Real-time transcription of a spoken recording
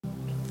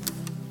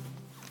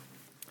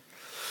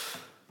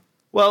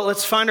Well,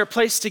 let's find our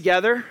place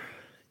together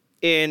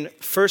in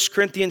 1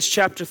 Corinthians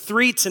chapter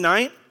 3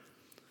 tonight.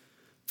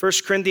 1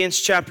 Corinthians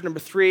chapter number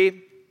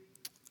 3.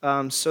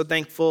 I'm so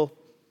thankful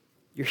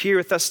you're here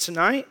with us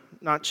tonight,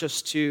 not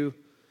just to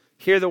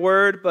hear the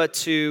word, but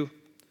to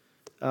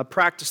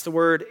practice the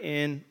word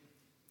in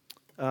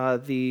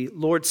the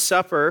Lord's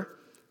Supper.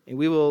 And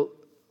we will,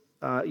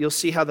 you'll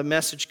see how the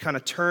message kind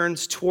of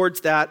turns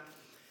towards that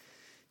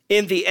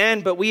in the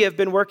end. But we have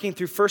been working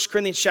through 1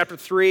 Corinthians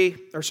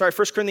 1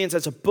 Corinthians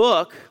as a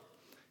book,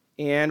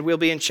 and we'll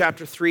be in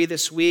chapter 3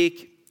 this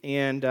week,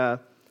 and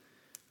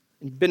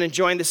been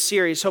enjoying this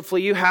series.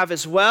 Hopefully you have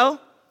as well,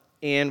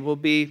 and we'll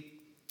be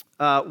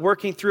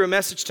working through a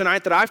message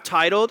tonight that I've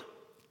titled,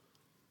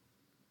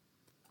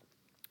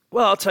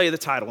 well, I'll tell you the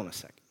title in a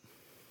second.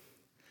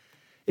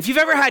 If you've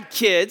ever had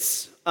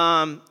kids,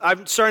 I'm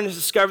starting to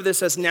discover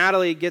this as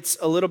Natalie gets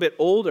a little bit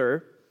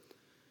older.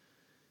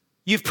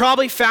 You've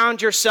probably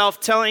found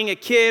yourself telling a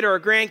kid or a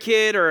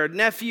grandkid or a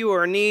nephew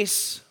or a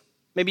niece,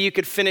 maybe you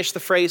could finish the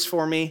phrase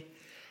for me,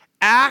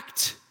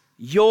 act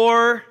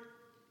your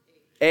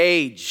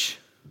age.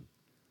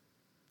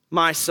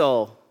 My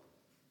soul,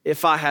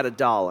 if I had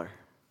 $1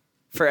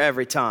 for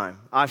every time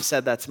I've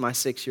said that to my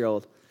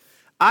 6-year-old.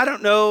 I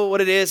don't know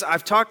what it is.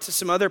 I've talked to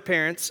some other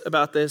parents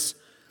about this.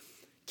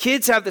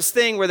 Kids have this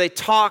thing where they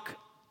talk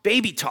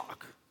baby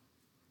talk.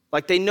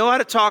 Like they know how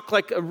to talk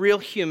like a real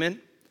human,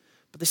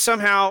 but they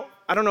somehow,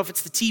 I don't know if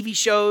it's the TV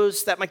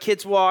shows that my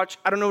kids watch,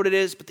 I don't know what it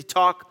is, but they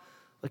talk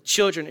like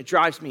children. It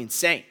drives me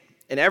insane.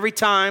 And every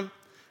time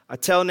I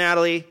tell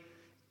Natalie,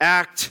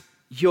 act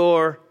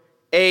your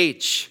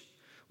age.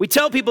 We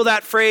tell people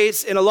that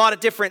phrase in a lot of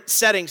different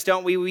settings,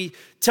 don't we? We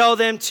tell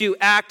them to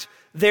act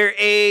their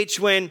age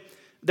when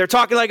they're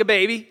talking like a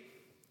baby,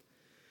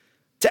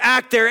 to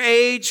act their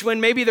age when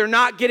maybe they're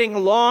not getting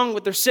along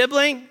with their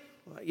sibling.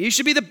 You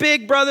should be the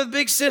big brother, the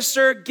big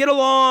sister, get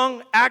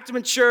along, act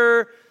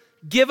mature,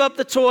 give up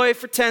the toy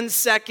for 10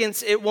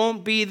 seconds. It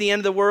won't be the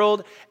end of the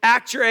world.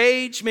 Act your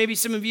age. Maybe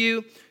some of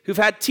you who've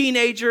had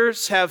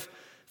teenagers have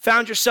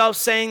found yourself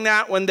saying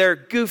that when they're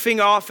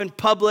goofing off in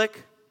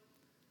public.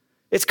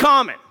 It's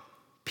common.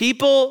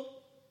 People,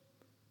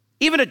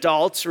 even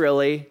adults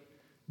really,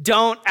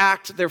 don't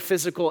act their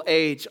physical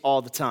age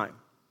all the time.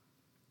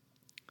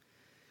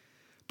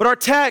 But our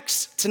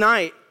text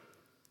tonight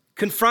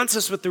confronts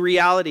us with the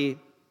reality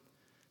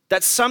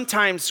that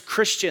sometimes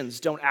Christians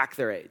don't act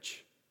their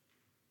age.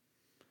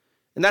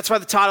 And that's why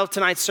the title of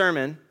tonight's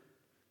sermon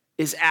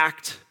is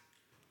Act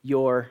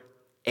Your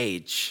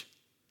Age.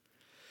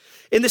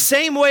 In the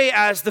same way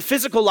as the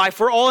physical life,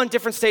 we're all in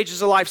different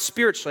stages of life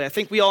spiritually. I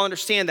think we all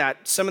understand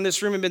that. Some in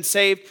this room have been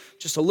saved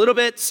just a little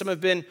bit. Some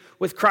have been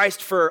with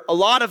Christ for a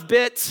lot of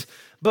bits.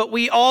 But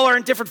we all are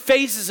in different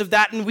phases of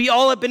that, and we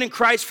all have been in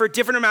Christ for a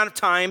different amount of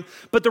time.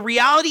 But the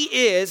reality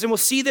is, and we'll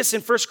see this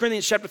in 1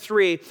 Corinthians chapter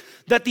 3,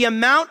 that the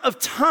amount of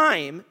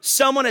time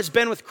someone has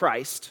been with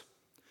Christ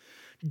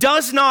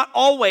does not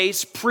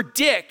always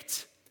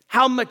predict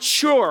how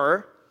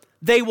mature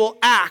they will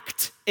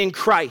act in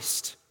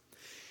Christ.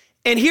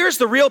 And here's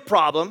the real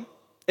problem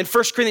in 1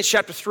 Corinthians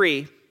chapter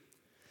 3,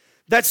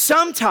 that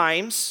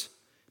sometimes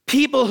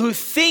people who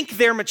think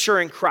they're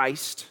mature in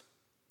Christ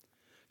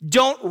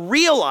don't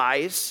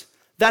realize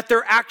that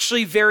they're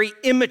actually very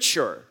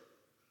immature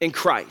in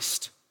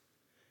Christ.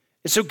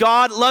 And so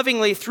God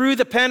lovingly, through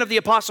the pen of the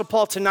Apostle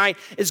Paul tonight,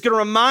 is going to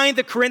remind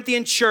the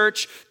Corinthian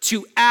church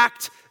to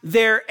act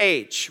their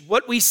age.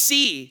 What we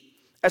see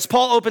as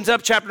Paul opens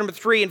up chapter number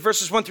 3 in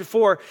verses 1 through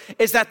 4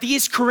 is that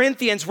these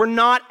Corinthians were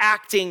not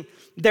acting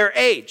their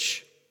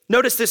age.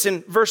 Notice this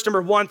in verse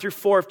number 1 through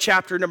 4 of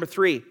chapter number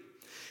 3.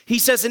 He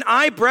says, "And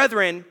I,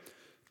 brethren,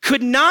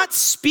 could not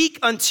speak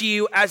unto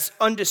you as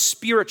unto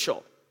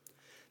spiritual."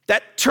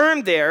 That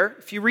term there,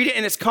 if you read it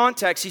in its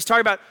context, he's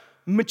talking about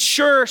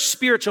mature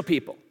spiritual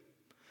people.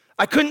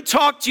 I couldn't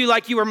talk to you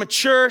like you were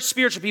mature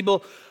spiritual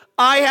people.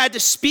 I had to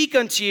speak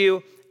unto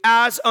you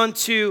as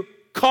unto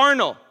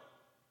carnal.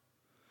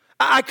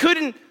 I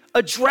couldn't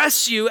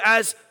address you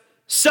as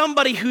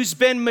somebody who's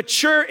been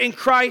mature in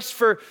Christ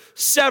for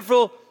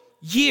several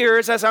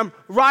years. As I'm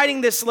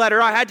writing this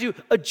letter, I had to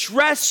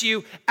address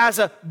you as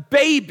a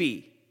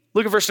baby.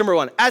 Look at verse number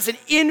 1. As an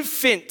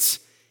infant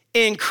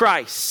in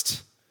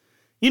Christ.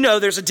 You know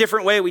there's a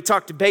different way we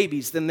talk to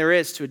babies than there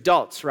is to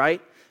adults,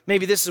 right?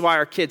 Maybe this is why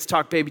our kids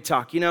talk baby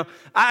talk. You know,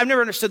 I've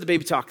never understood the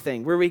baby talk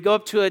thing, where we go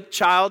up to a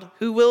child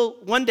who will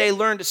one day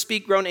learn to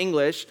speak grown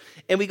English,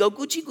 and we go,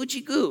 Gucci,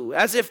 Gucci, goo,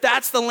 as if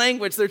that's the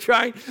language they're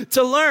trying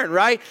to learn,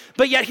 right?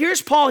 But yet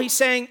here's Paul, he's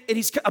saying, and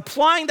he's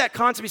applying that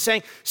concept, he's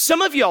saying,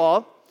 some of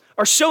y'all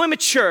are so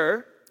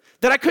immature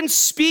that I couldn't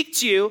speak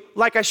to you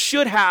like I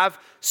should have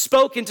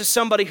spoken to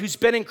somebody who's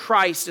been in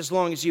Christ as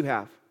long as you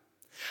have.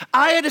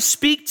 I had to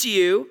speak to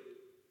you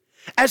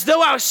as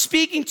though I was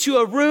speaking to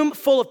a room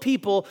full of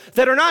people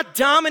that are not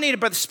dominated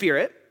by the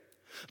Spirit,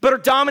 but are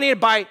dominated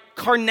by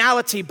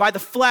carnality, by the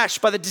flesh,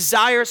 by the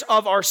desires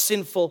of our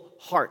sinful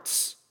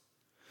hearts.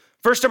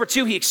 Verse number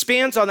 2, he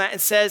expands on that and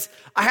says,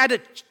 I had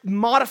to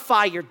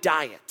modify your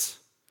diet.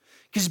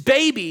 Because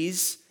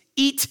babies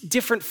eat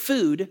different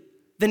food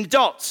than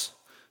adults.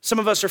 Some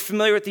of us are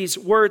familiar with these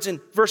words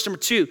in verse number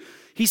 2.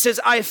 He says,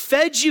 I have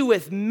fed you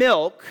with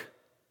milk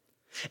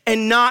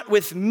and not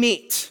with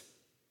meat.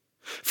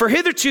 For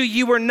hitherto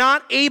you were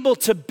not able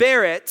to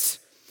bear it,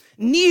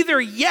 neither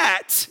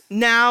yet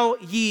now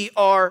ye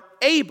are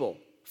able.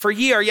 For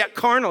ye are yet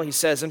carnal, he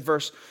says in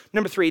verse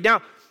number 3.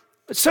 Now,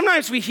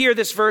 sometimes we hear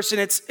this verse and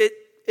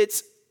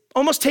it's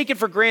almost taken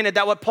for granted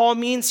that what Paul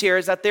means here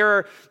is that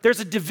there's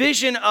a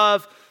division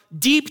of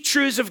deep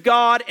truths of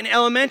God and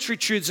elementary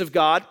truths of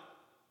God.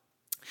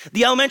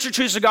 The elementary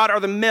truths of God are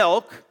the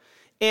milk,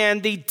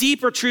 and the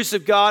deeper truths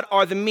of God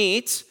are the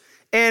meat.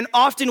 And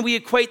often we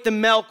equate the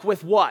milk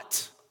with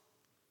what?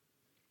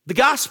 The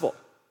gospel,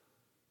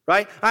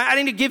 right? I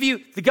need to give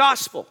you the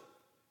gospel.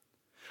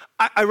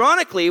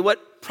 Ironically,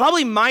 what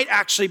probably might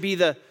actually be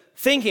the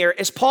thing here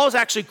is Paul is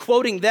actually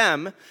quoting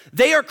them.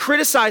 They are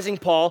criticizing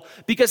Paul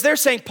because they're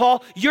saying,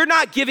 Paul, you're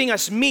not giving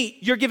us meat,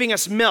 you're giving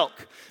us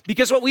milk.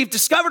 Because what we've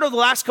discovered over the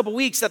last couple of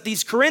weeks that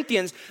these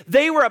Corinthians,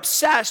 they were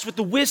obsessed with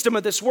the wisdom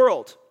of this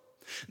world.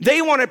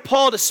 They wanted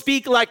Paul to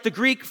speak like the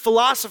Greek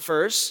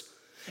philosophers,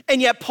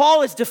 and yet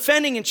Paul is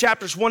defending in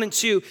chapters 1 and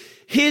 2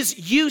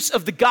 his use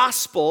of the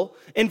gospel.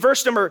 In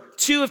verse number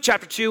 2 of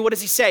chapter 2, what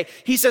does he say?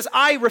 He says,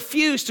 I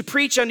refuse to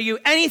preach unto you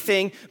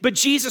anything but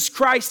Jesus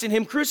Christ and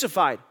him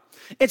crucified.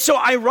 And so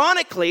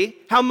ironically,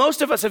 how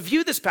most of us have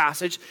viewed this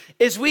passage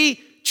is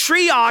we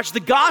triage the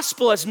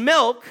gospel as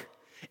milk,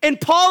 and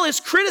Paul is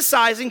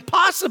criticizing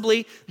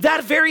possibly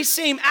that very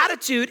same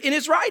attitude in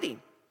his writing.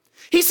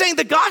 He's saying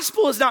the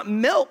gospel is not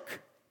milk.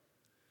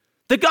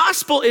 The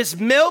gospel is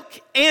milk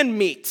and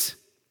meat.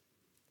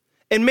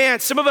 And man,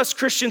 some of us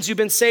Christians who've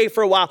been saved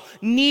for a while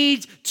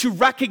need to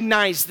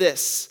recognize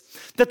this,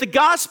 that the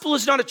gospel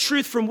is not a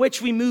truth from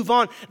which we move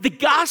on. The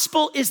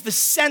gospel is the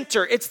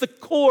center, it's the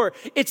core,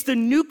 it's the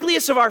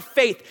nucleus of our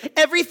faith.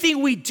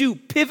 Everything we do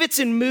pivots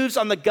and moves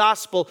on the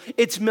gospel.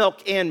 It's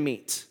milk and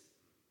meat.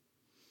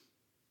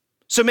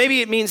 So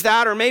maybe it means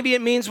that, or maybe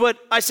it means what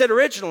I said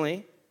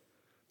originally.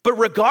 But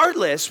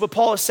regardless, what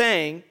Paul is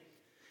saying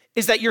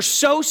is that you're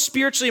so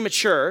spiritually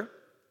mature,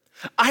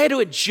 I had to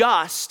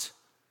adjust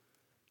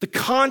the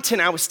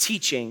content I was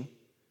teaching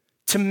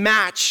to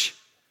match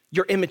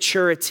your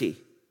immaturity.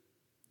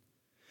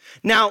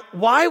 Now,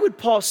 why would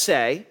Paul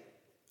say,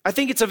 I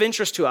think it's of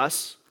interest to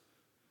us,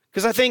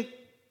 because I think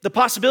the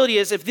possibility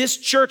is if this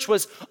church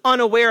was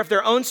unaware of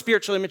their own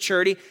spiritual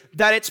immaturity,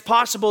 that it's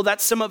possible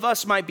that some of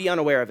us might be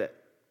unaware of it.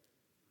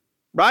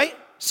 Right?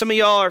 Some of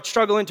y'all are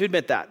struggling to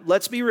admit that.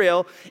 Let's be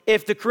real.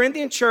 If the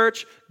Corinthian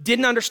church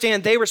didn't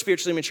understand they were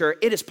spiritually mature,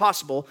 it is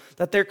possible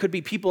that there could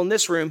be people in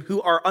this room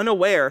who are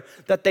unaware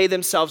that they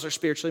themselves are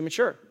spiritually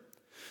mature.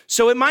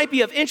 So it might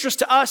be of interest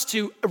to us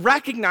to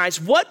recognize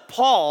what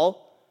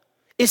Paul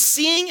is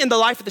seeing in the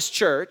life of this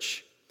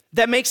church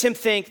that makes him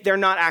think they're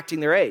not acting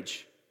their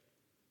age.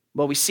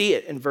 Well, we see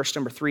it in verse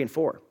number 3 and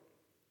 4.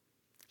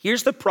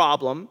 Here's the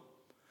problem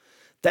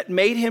that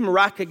made him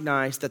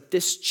recognize that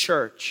this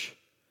church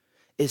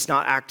is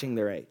not acting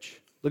their age.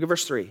 Look at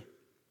verse 3.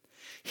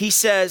 He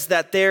says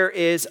that there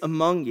is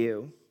among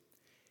you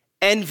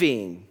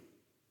envying.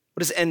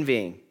 What is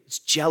envying? It's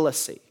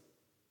jealousy.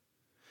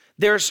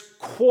 There's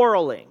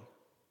quarreling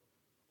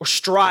or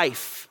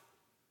strife,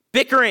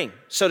 bickering,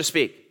 so to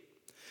speak.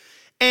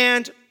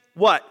 And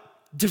what?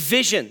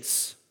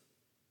 Divisions,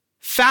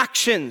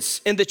 factions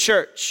in the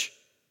church.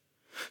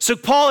 So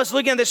Paul is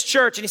looking at this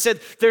church and he said,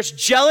 there's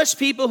jealous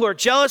people who are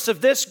jealous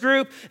of this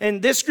group,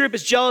 and this group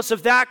is jealous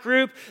of that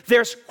group.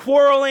 There's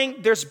quarreling,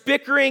 there's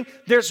bickering,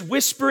 there's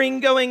whispering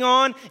going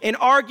on, and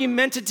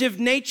argumentative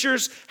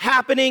natures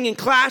happening and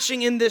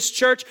clashing in this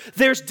church.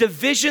 There's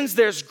divisions,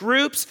 there's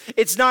groups.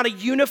 It's not a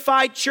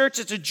unified church,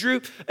 it's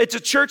a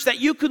church that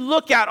you could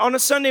look at on a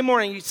Sunday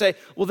morning. You say,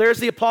 well, there's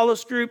the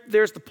Apollos group,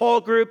 there's the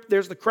Paul group,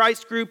 there's the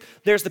Christ group,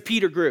 there's the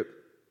Peter group.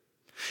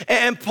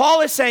 And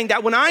Paul is saying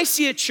that when I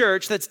see a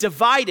church that's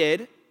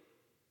divided,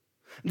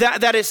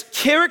 that is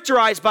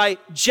characterized by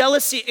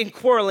jealousy and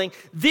quarreling,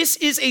 this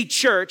is a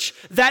church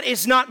that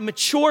is not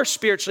mature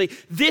spiritually.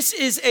 This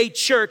is a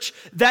church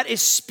that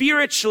is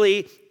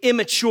spiritually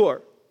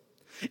immature.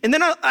 And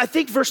then I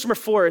think verse number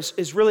 4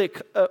 is really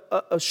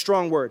a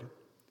strong word.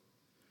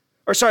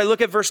 Or sorry, look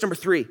at verse number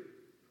 3.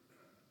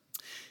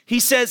 He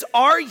says,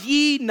 are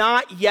ye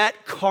not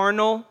yet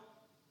carnal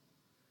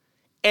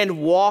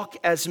and walk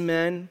as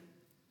men?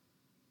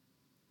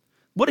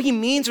 What he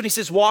means when he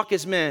says walk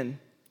as men,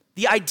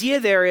 the idea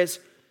there is,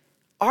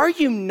 are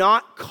you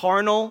not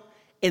carnal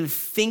in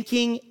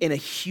thinking in a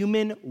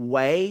human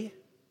way?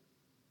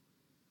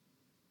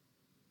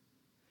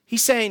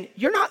 He's saying,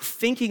 you're not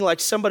thinking like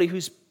somebody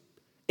who's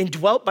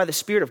indwelt by the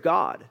Spirit of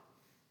God.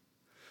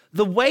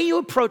 The way you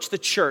approach the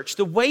church,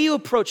 the way you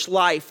approach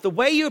life, the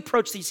way you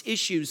approach these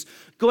issues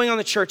going on in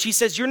the church, he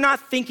says you're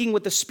not thinking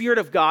with the Spirit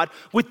of God,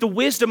 with the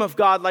wisdom of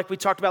God like we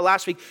talked about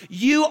last week.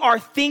 You are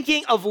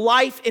thinking of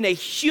life in a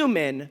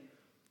human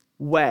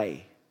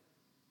way.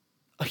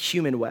 A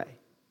human way.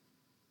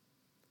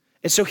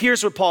 And so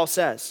here's what Paul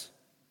says.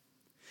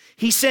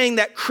 He's saying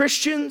that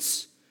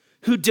Christians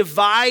who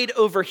divide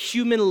over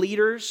human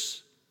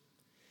leaders,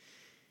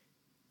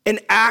 and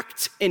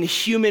act in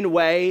human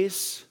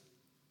ways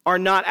are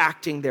not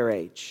acting their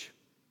age.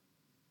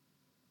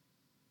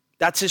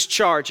 That's his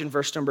charge in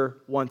verse number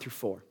 1 through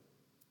 4.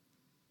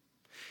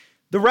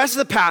 The rest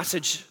of the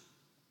passage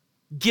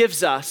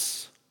gives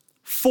us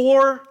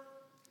 4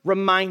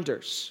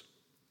 reminders,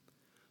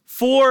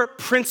 4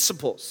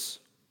 principles,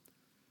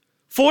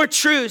 4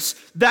 truths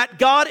that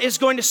God is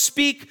going to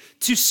speak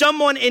to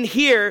someone in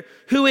here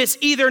who is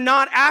either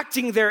not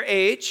acting their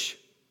age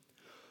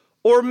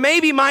or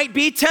maybe might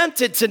be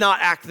tempted to not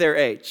act their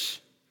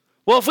age.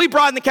 Well, if we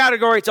broaden the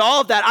category to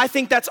all of that, I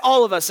think that's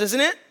all of us,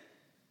 isn't it?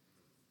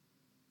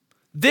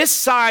 This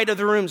side of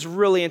the room's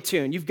really in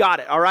tune. You've got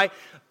it, all right?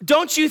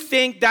 Don't you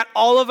think that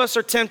all of us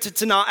are tempted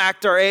to not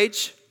act our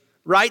age?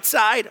 Right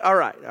side? All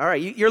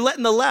right. You're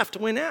letting the left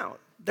win out.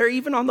 They're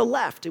even on the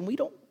left, and we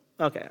don't.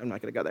 Okay, I'm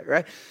not going to go there,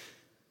 right?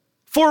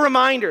 4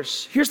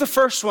 reminders. Here's the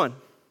first one.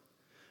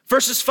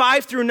 Verses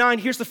 5 through 9,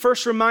 here's the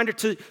first reminder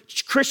to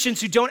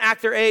Christians who don't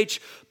act their age.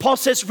 Paul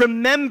says,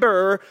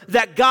 remember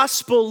that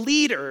gospel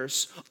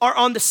leaders are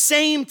on the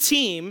same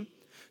team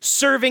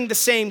serving the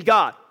same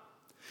God.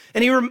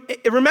 And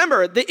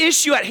remember, the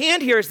issue at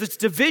hand here is this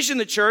division in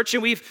the church,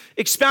 and we've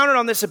expounded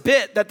on this a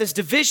bit, that this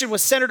division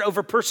was centered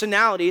over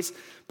personalities,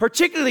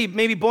 particularly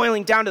maybe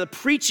boiling down to the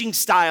preaching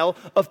style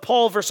of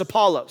Paul versus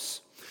Apollos.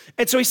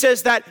 And so he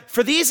says that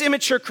for these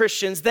immature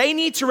Christians, they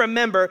need to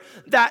remember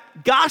that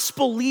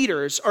gospel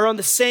leaders are on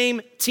the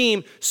same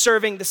team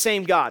serving the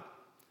same God,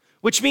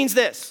 which means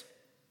this,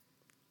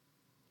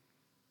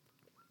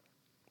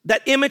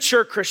 that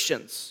immature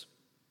Christians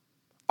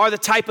are the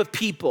type of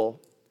people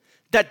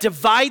that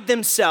divide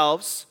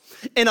themselves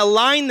and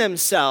align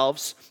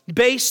themselves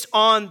based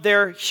on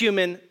their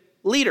human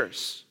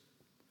leaders.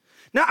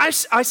 Now, I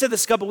said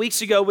this a couple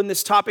weeks ago when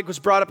this topic was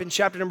brought up in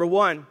chapter number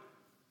 1.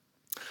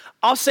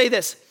 I'll say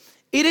this.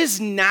 It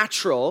is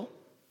natural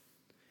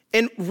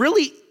and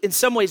really in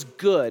some ways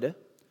good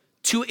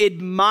to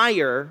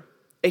admire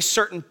a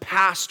certain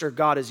pastor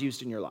God has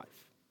used in your life.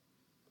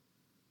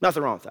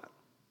 Nothing wrong with that.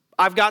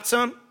 I've got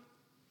some.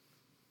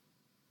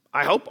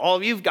 I hope all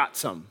of you've got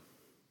some.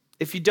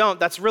 If you don't,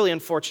 that's really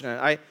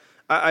unfortunate.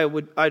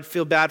 I'd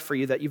feel bad for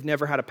you that you've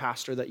never had a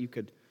pastor that you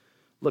could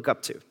look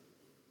up to.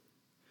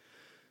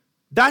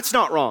 That's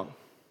not wrong.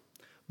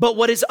 But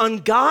what is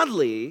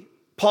ungodly,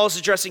 Paul's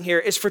addressing here,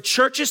 is for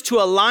churches to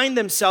align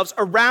themselves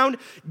around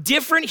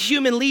different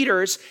human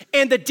leaders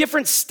and the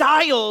different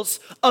styles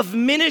of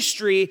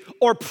ministry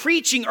or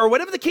preaching or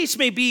whatever the case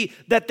may be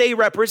that they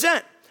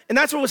represent. And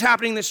that's what was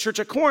happening in this church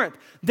at Corinth.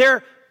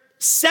 They're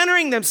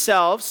centering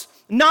themselves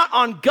not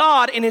on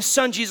God and his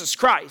son, Jesus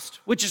Christ,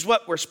 which is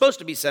what we're supposed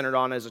to be centered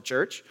on as a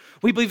church.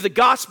 We believe the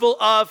gospel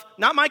of,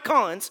 not Mike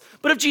Collins,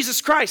 but of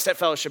Jesus Christ at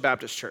Fellowship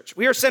Baptist Church.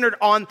 We are centered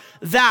on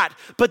that.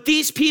 But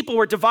these people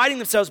were dividing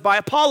themselves by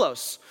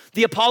Apollos.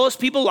 The Apollos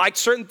people liked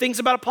certain things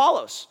about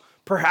Apollos.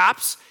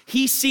 Perhaps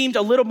he seemed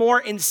a little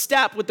more in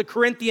step with the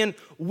Corinthian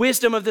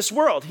wisdom of this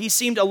world. He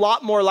seemed a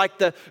lot more like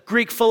the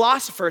Greek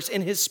philosophers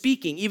in his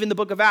speaking. Even the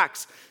book of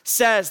Acts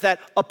says that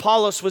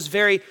Apollos was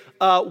very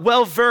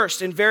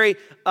well-versed and very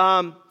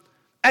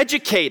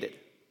educated.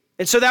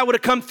 And so that would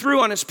have come through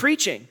on his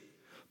preaching.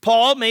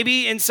 Paul,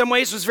 maybe in some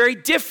ways, was very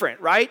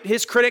different, right?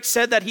 His critics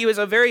said that he was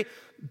a very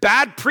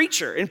bad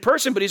preacher in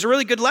person, but he's a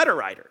really good letter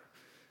writer.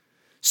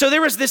 So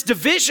there was this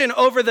division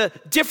over the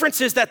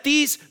differences that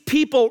these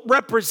people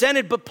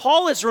represented, but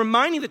Paul is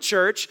reminding the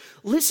church,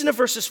 listen to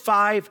verses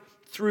 5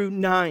 through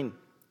 9.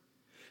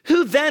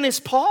 Who then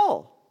is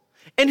Paul?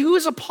 And who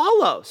is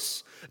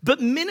Apollos? But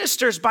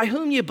ministers by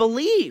whom you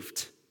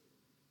believed.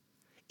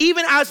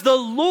 Even as the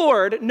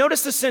Lord,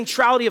 notice the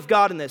centrality of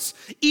God in this,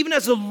 even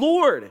as the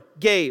Lord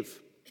gave,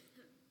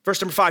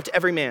 verse number 5, to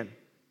every man.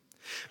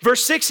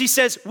 Verse 6, he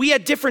says, we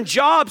had different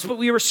jobs, but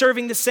we were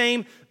serving the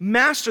same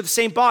master, the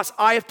same boss.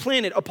 I have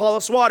planted,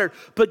 Apollos watered,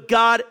 but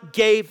God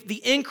gave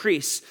the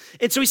increase.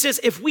 And so he says,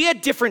 if we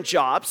had different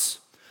jobs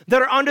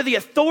that are under the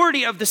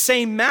authority of the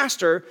same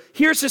master,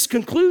 here's his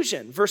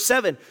conclusion. Verse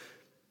 7,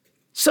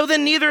 so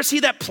then neither is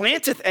he that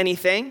planteth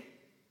anything.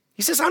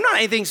 He says, I'm not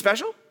anything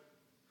special.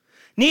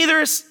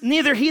 Neither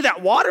he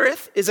that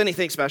watereth is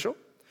anything special,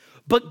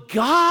 but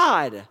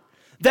God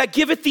that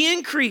giveth the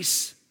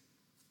increase.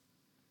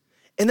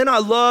 And then I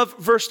love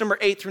verse number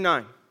 8 through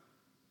 9,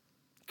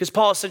 because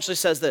Paul essentially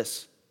says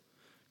this: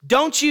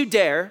 don't you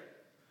dare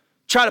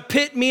try to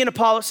pit me and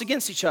Apollos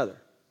against each other.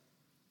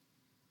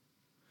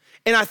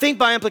 And I think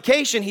by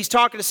implication, he's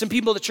talking to some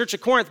people at the church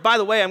of Corinth. By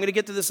the way, I'm going to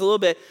get to this a little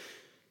bit.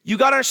 You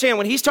got to understand,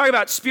 when he's talking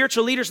about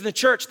spiritual leaders in the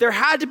church, there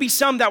had to be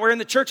some that were in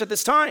the church at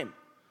this time.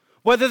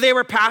 Whether they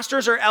were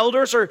pastors or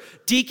elders or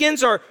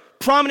deacons or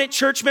prominent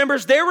church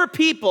members, there were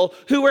people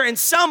who were in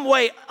some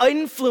way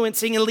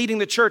influencing and leading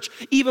the church,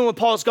 even when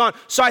Paul's gone.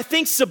 So I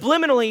think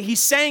subliminally,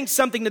 he's saying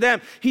something to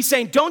them. He's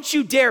saying, don't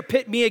you dare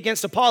pit me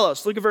against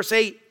Apollos. Look at verse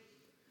 8.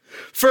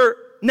 For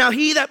now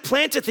he that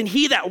planteth and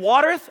he that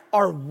watereth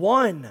are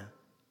one.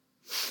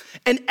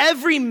 And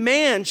every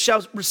man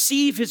shall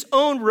receive his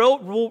own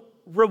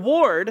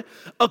reward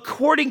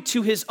according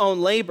to his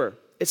own labor.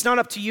 It's not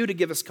up to you to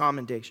give us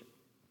commendation.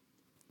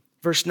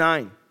 Verse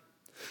 9.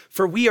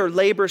 For we are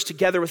laborers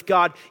together with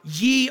God.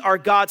 Ye are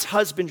God's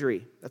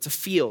husbandry. That's a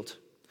field.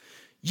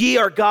 Ye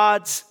are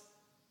God's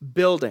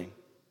building.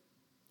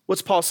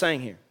 What's Paul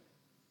saying here?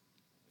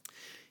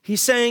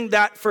 He's saying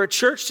that for a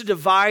church to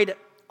divide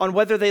on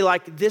whether they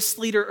like this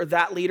leader or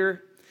that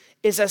leader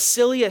is as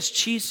silly as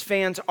Chiefs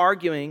fans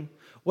arguing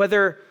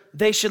whether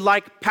they should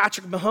like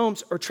Patrick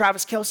Mahomes or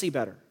Travis Kelce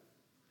better.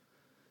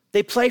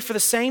 They play for the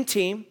same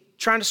team,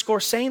 trying to score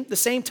the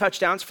same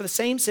touchdowns for the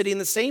same city in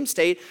the same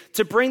state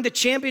to bring the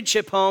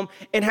championship home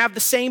and have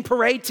the same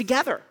parade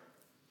together.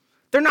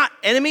 They're not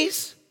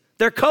enemies.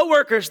 They're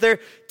coworkers. They're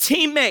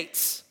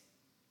teammates.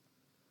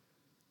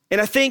 And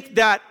I think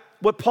that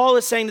what Paul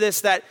is saying to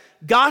this, that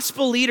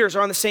gospel leaders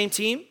are on the same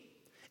team,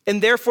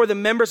 and therefore the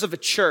members of a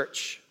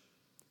church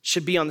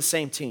should be on the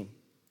same team.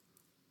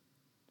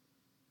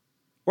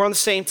 We're on the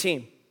same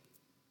team.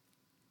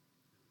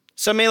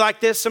 Some may like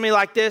this, some may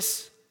like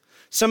this.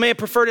 Some may have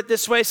preferred it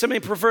this way, some may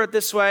prefer it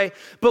this way.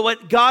 But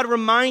what God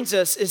reminds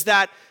us is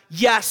that,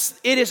 yes,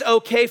 it is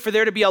okay for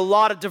there to be a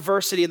lot of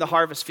diversity in the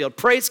harvest field.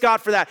 Praise God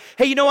for that.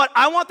 Hey, you know what?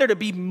 I want there to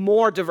be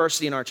more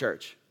diversity in our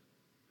church.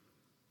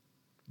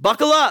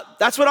 Buckle up.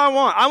 That's what I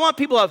want. I want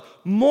people to have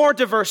more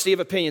diversity of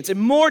opinions and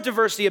more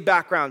diversity of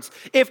backgrounds.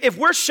 If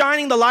we're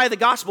shining the light of the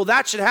gospel,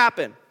 that should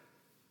happen.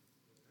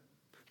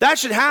 That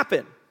should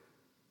happen.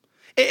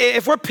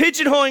 If we're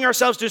pigeonholing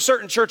ourselves to a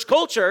certain church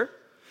culture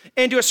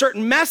and to a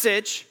certain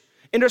message,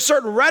 into a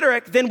certain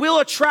rhetoric, then we'll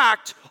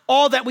attract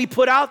all that we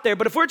put out there.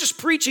 But if we're just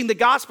preaching the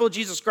gospel of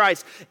Jesus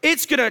Christ,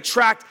 it's going to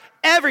attract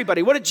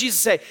everybody. What did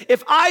Jesus say?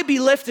 If I be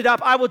lifted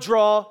up, I will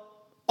draw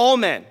all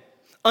men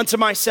unto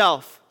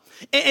myself.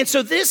 And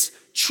so this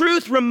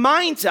truth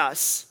reminds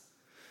us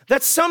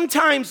that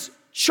sometimes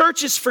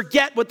churches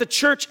forget what the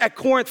church at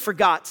Corinth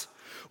forgot.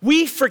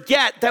 We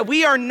forget that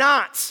we are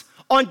not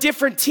on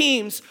different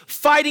teams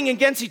fighting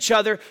against each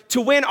other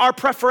to win our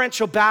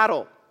preferential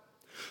battle.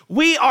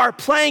 We are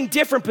playing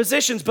different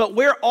positions, but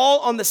we're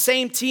all on the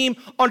same team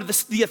under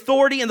the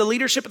authority and the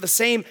leadership of the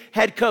same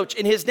head coach.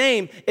 And his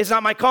name is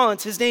not Mike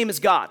Collins, his name is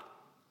God.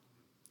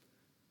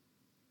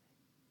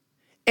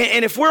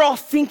 And if we're all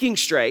thinking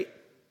straight,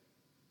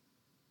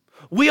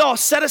 we all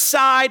set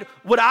aside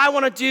what I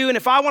want to do, and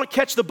if I want to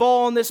catch the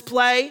ball on this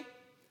play,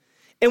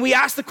 and we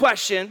ask the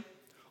question,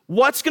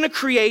 what's going to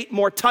create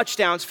more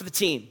touchdowns for the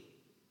team?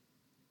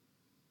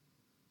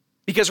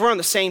 Because we're on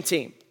the same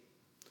team,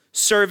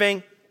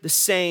 serving the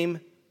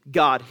same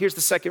God. Here's the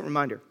second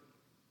reminder.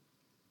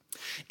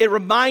 It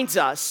reminds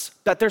us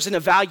that there's an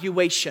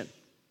evaluation,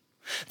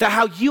 that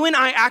how you and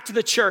I act in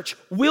the church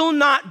will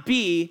not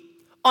be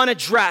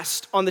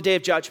unaddressed on the day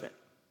of judgment.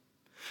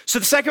 So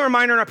the second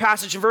reminder in our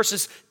passage in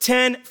verses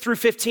 10 through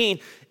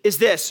 15 is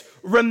this: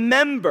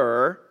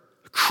 remember,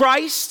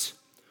 Christ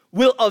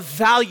will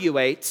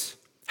evaluate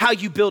how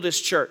you build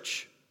his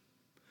church.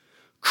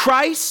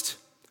 Christ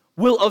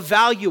will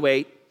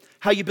evaluate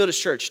how you build his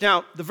church.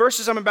 Now, the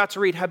verses I'm about to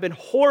read have been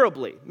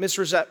horribly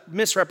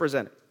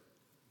misrepresented.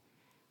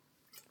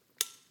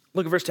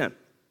 Look at verse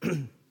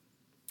 10.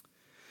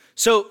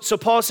 So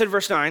Paul said in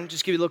verse 9,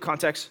 just to give you a little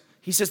context,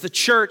 he says the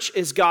church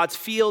is God's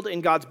field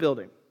and God's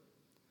building.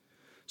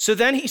 So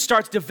then he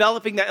starts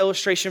developing that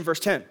illustration in verse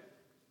 10.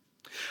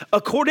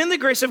 According to the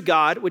grace of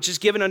God, which is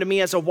given unto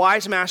me as a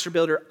wise master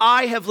builder,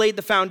 I have laid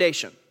the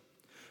foundation.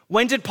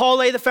 When did Paul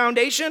lay the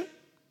foundation?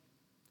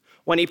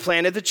 When he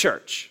planted the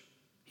church.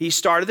 He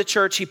started the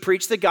church, he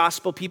preached the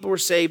gospel, people were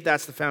saved,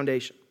 that's the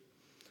foundation.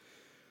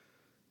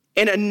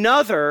 And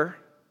another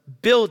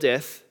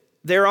buildeth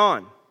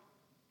thereon.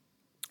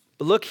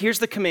 But look, here's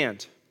the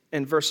command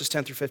in verses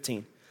 10 through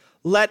 15.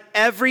 Let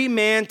every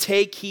man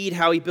take heed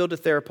how he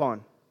buildeth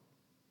thereupon.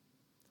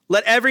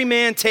 Let every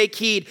man take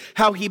heed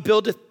how he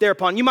buildeth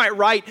thereupon. You might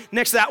write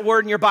next to that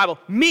word in your Bible,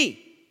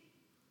 me.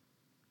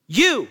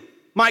 You,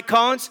 Mike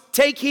Collins,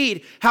 take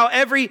heed how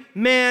every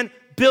man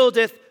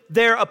buildeth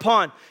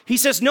thereupon. He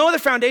says, no other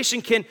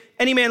foundation can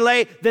any man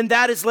lay than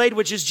that is laid,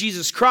 which is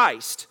Jesus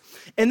Christ.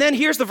 And then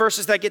here's the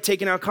verses that get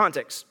taken out of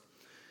context.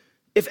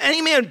 If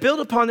any man build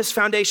upon this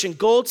foundation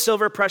gold,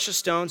 silver, precious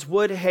stones,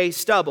 wood, hay,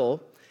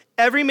 stubble,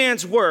 every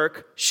man's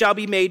work shall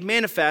be made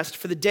manifest,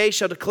 for the day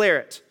shall declare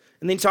it.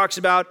 And then he talks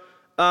about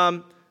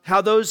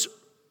how those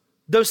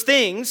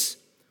things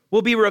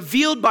will be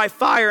revealed by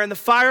fire, and the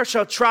fire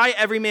shall try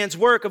every man's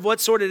work of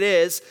what sort it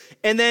is.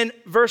 And then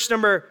verse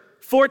number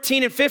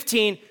 14 and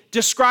 15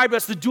 described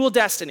as the dual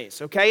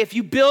destinies, okay? If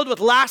you build with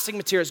lasting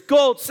materials,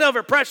 gold,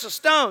 silver, precious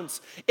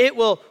stones, it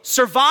will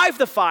survive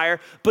the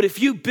fire, but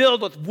if you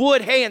build with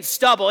wood, hay, and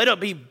stubble, it'll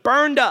be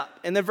burned up.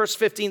 And then verse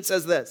 15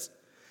 says this,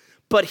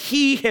 but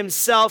he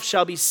himself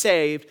shall be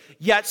saved,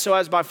 yet so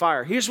as by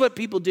fire. Here's what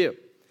people do.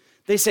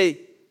 They say,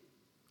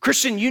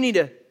 Christian, you need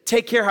to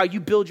take care how you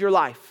build your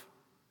life.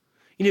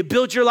 You need to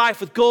build your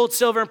life with gold,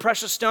 silver, and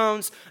precious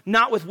stones,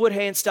 not with wood,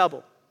 hay, and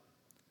stubble.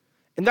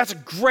 And that's a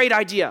great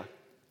idea.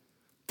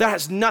 That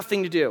has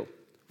nothing to do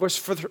with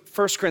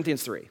 1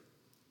 Corinthians 3.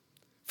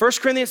 1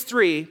 Corinthians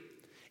 3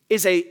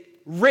 is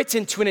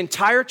written to an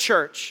entire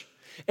church,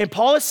 and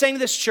Paul is saying to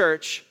this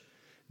church,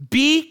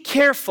 be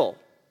careful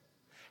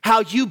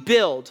how you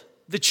build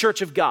the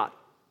church of God.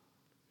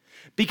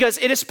 Because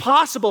it is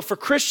possible for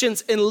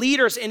Christians and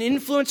leaders and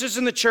influencers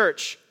in the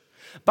church,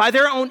 by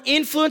their own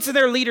influence and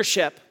their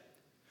leadership,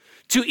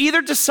 to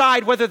either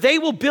decide whether they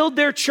will build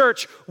their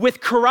church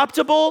with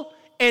corruptible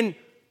and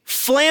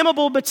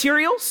flammable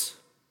materials,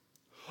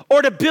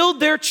 or to build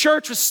their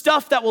church with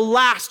stuff that will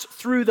last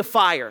through the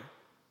fire.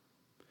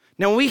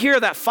 Now, when we hear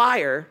that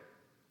fire,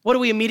 what do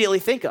we immediately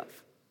think of?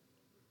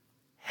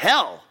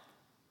 Hell.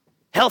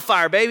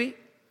 Hellfire, baby.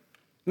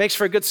 Makes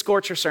for a good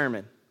scorcher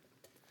sermon.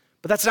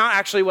 But that's not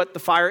actually what the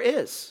fire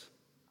is.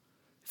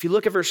 If you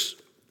look at verse,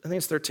 I think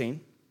it's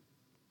 13,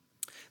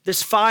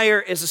 this fire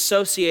is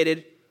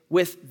associated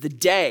with the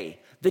day.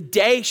 The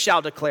day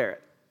shall declare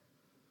it.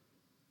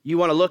 You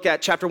want to look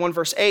at chapter 1,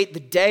 verse 8, the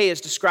day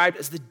is described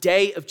as the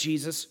day of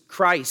Jesus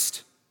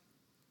Christ.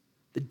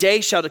 The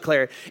day shall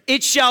declare it.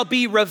 It shall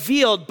be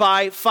revealed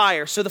by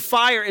fire. So the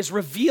fire is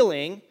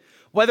revealing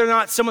whether or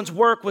not someone's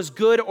work was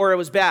good or it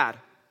was bad,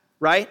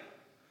 right?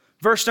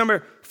 Verse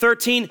number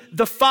 13,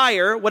 the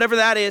fire, whatever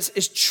that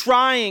is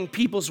trying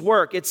people's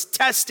work. It's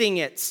testing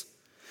it.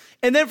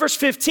 And then verse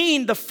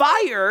 15, the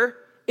fire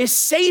is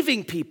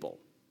saving people.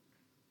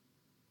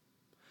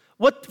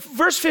 What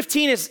verse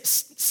 15 is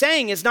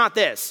saying is not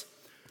this,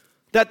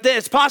 that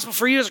it's possible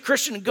for you as a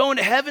Christian to go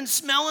into heaven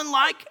smelling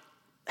like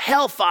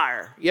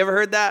hellfire. You ever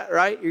heard that,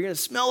 right? You're going to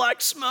smell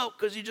like smoke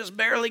because you just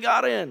barely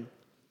got in.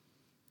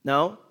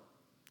 No.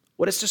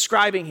 What it's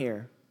describing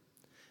here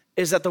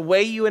is that the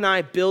way you and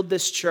I build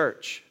this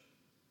church,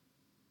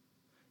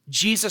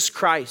 Jesus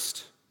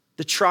Christ,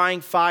 the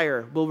trying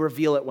fire, will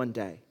reveal it one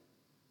day.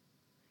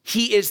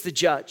 He is the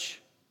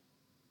judge.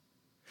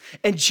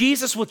 And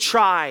Jesus will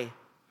try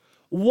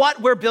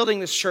what we're building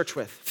this church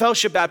with,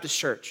 Fellowship Baptist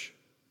Church.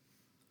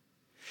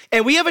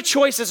 And we have a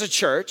choice as a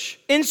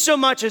church, in so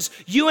much as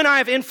you and I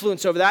have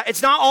influence over that.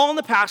 It's not all on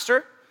the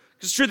pastor,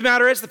 because the truth of the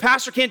matter is the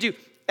pastor can't do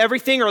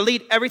everything or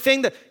lead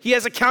everything. He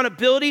has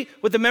accountability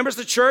with the members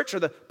of the church or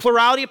the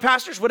plurality of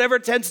pastors, whatever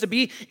it tends to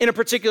be in a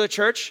particular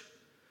church.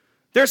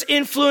 There's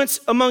influence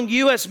among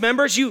you as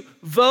members. You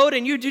vote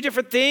and you do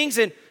different things.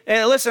 And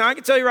listen, I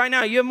can tell you right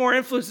now, you have more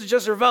influence than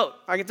just your vote.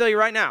 I can tell you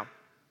right now.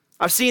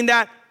 I've seen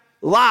that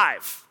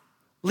live.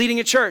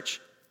 Leading a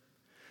church,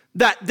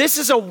 that this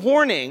is a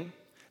warning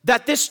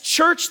that this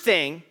church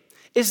thing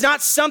is not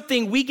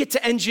something we get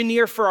to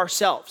engineer for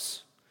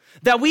ourselves.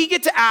 That we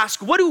get to ask,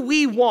 what do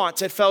we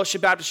want at Fellowship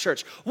Baptist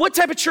Church? What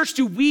type of church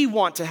do we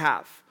want to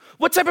have?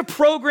 What type of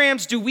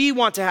programs do we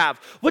want to have?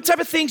 What type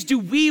of things do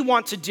we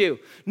want to do?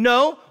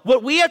 No,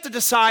 what we have to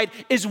decide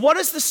is what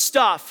is the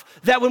stuff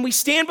that when we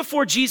stand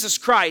before Jesus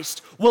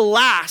Christ will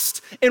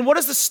last, and what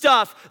is the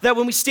stuff that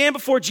when we stand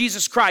before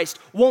Jesus Christ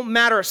won't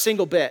matter a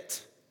single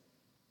bit.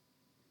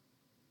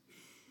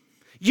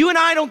 You and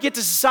I don't get to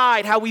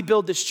decide how we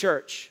build this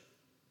church.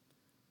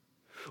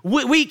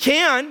 We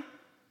can.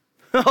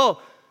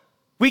 Oh,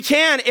 we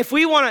can if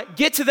we want to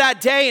get to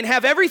that day and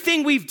have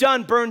everything we've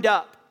done burned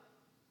up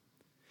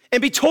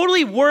and be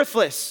totally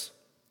worthless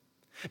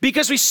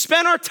because we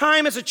spent our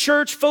time as a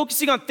church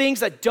focusing on things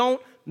that don't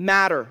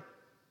matter.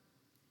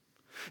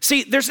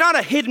 See, there's not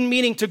a hidden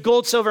meaning to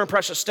gold, silver, and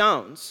precious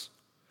stones.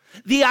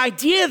 The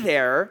idea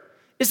there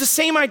is the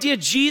same idea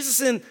Jesus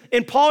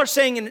and Paul are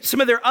saying in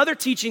some of their other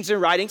teachings and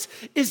writings,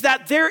 is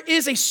that there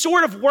is a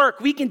sort of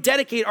work we can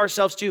dedicate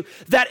ourselves to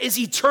that is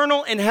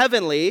eternal and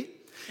heavenly,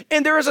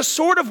 and there is a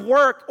sort of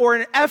work or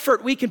an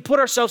effort we can put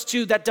ourselves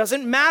to that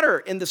doesn't matter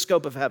in the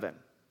scope of heaven.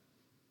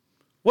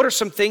 What are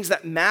some things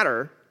that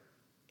matter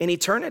in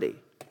eternity?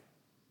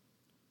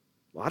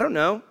 Well, I don't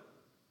know.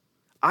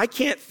 I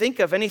can't think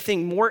of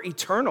anything more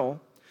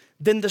eternal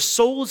than the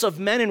souls of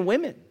men and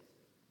women.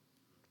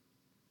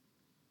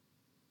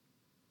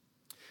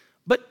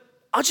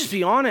 I'll just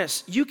be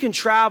honest, you can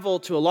travel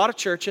to a lot of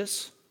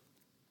churches,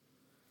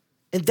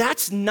 and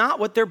that's not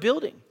what they're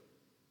building.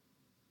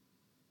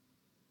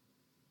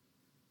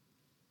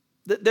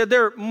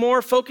 They're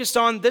more focused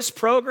on this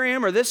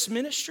program or this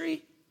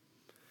ministry.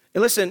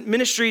 And listen,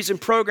 ministries and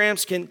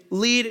programs can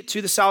lead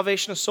to the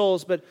salvation of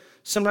souls, but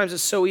sometimes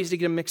it's so easy to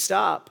get them mixed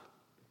up.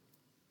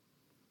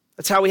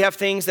 That's how we have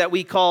things that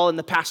we call in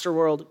the pastor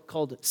world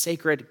called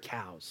sacred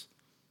cows.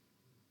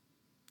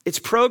 It's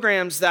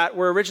programs that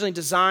were originally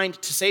designed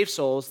to save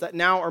souls that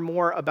now are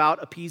more about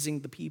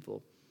appeasing the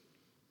people.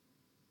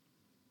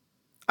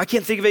 I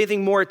can't think of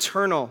anything more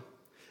eternal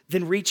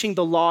than reaching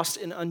the lost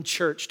and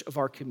unchurched of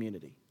our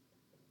community.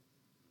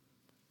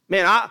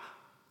 Man,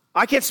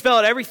 I can't spell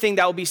out everything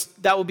that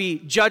will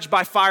be judged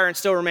by fire and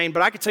still remain,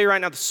 but I can tell you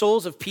right now, the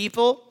souls of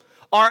people,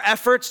 our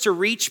efforts to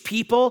reach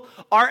people,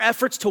 our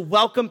efforts to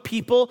welcome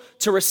people,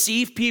 to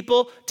receive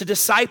people, to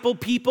disciple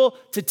people,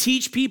 to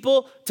teach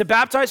people, to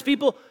baptize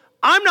people,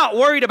 I'm not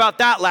worried about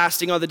that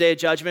lasting on the day of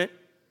judgment.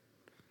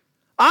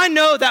 I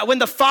know that when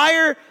the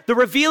fire, the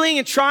revealing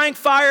and trying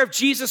fire of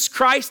Jesus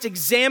Christ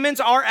examines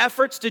our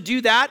efforts to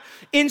do that,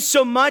 in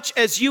so much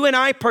as you and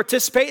I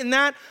participate in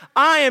that,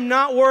 I am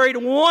not worried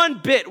one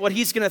bit what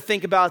he's going to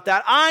think about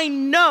that. I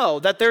know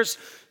that there's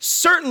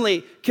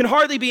certainly can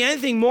hardly be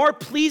anything more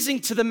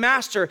pleasing to the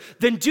master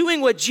than doing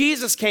what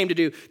Jesus came to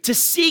do, to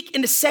seek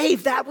and to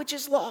save that which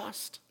is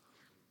lost.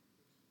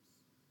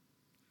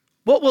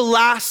 What will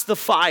last the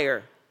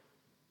fire?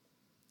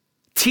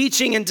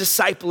 Teaching and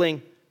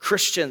discipling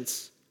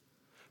Christians.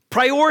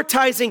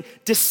 Prioritizing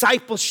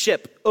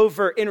discipleship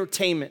over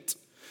entertainment.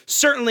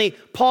 Certainly,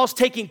 Paul's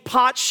taking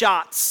pot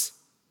shots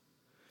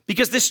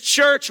because this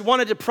church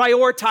wanted to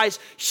prioritize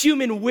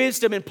human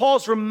wisdom, and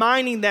Paul's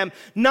reminding them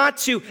not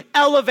to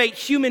elevate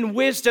human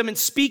wisdom and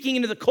speaking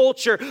into the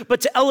culture,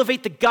 but to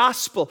elevate the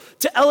gospel,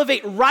 to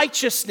elevate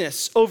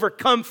righteousness over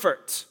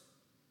comfort.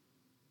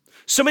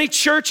 So many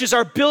churches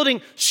are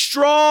building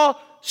straw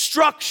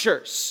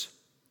structures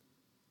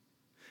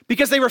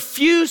because they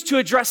refuse to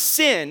address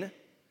sin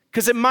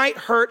because it might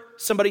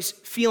hurt somebody's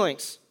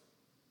feelings.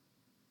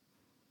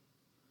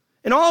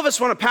 And all of us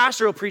want a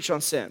pastor who'll preach on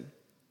sin.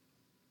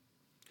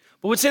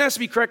 But when sin has to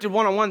be corrected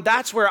one-on-one,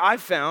 that's where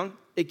I've found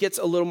it gets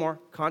a little more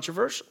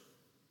controversial.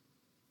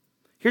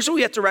 Here's what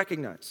we have to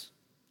recognize,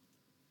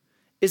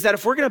 is that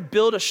if we're gonna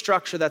build a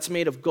structure that's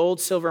made of gold,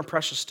 silver, and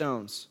precious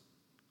stones,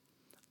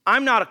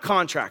 I'm not a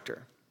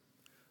contractor,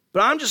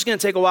 but I'm just gonna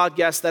take a wild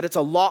guess that it's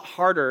a lot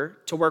harder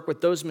to work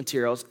with those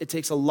materials. It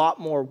takes a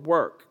lot more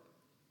work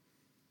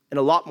and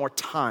a lot more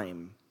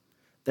time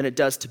than it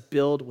does to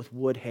build with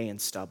wood, hay, and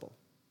stubble.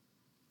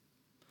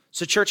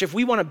 So church, if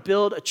we wanna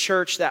build a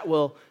church that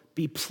will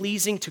be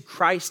pleasing to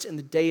Christ in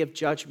the day of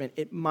judgment,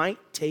 it might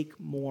take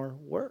more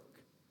work.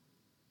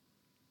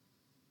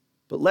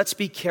 But let's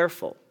be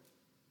careful.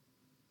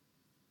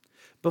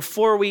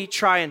 Before we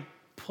try and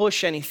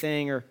push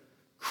anything or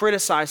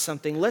criticize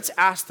something, let's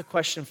ask the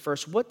question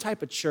first, what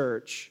type of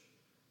church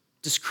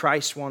does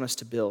Christ want us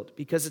to build?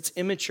 Because it's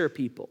immature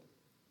people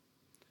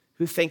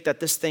who think that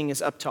this thing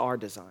is up to our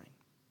design,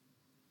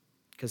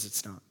 because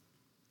it's not.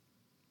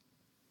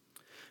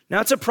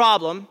 Now, it's a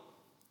problem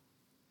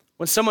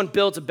when someone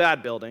builds a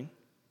bad building.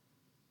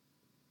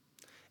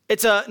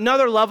 It's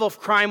another level of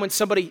crime when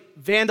somebody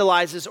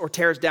vandalizes or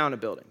tears down a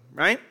building,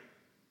 right?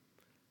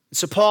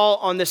 So Paul,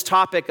 on this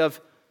topic of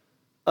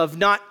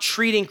not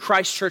treating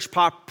Christ Church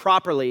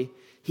properly,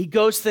 he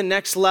goes to the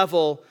next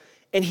level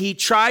and he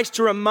tries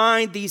to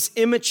remind these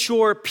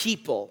immature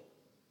people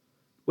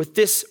with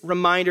this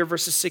reminder,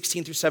 verses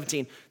 16 through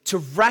 17, to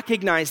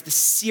recognize the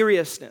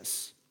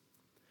seriousness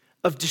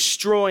of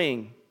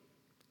destroying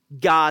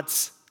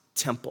God's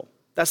temple.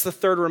 That's the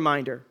third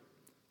reminder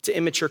to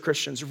immature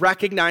Christians.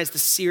 Recognize the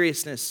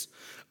seriousness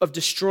of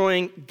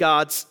destroying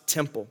God's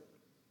temple.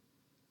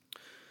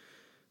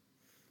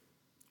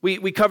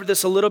 We covered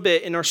this a little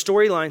bit in our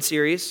storyline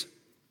series,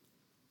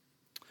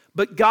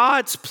 but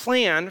God's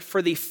plan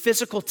for the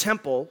physical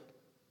temple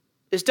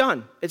is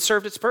done. It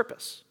served its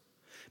purpose.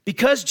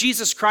 Because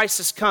Jesus Christ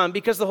has come,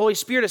 because the Holy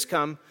Spirit has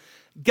come,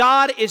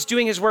 God is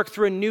doing his work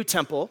through a new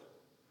temple,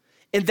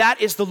 and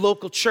that is the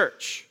local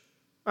church.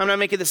 I'm not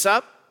making this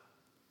up.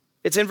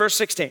 It's in verse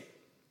 16.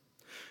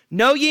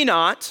 Know ye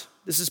not,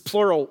 this is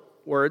plural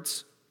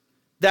words,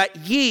 that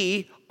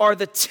ye are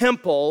the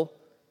temple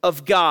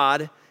of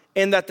God,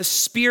 and that the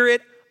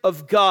Spirit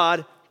of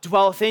God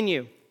dwelleth in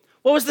you.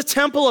 What was the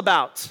temple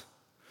about?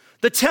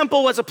 The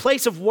temple was a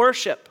place of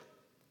worship,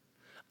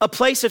 a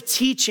place of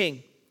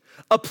teaching,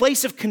 a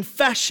place of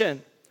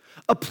confession,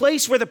 a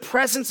place where the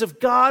presence of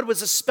God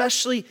was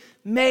especially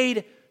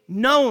made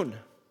known.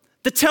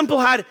 The temple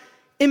had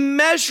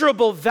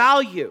immeasurable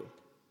value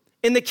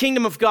in the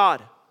kingdom of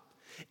God.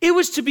 It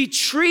was to be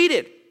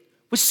treated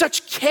with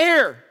such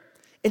care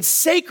and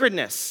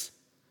sacredness.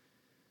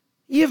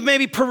 You've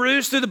maybe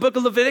perused through the book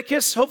of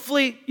Leviticus.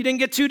 Hopefully you didn't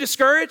get too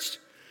discouraged.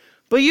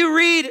 But you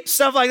read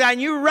stuff like that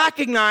and you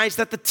recognize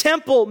that the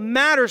temple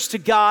matters to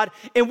God,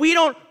 and we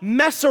don't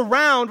mess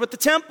around with the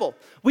temple.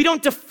 We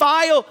don't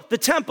defile the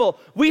temple.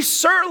 We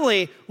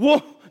certainly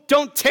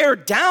don't tear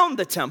down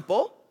the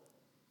temple.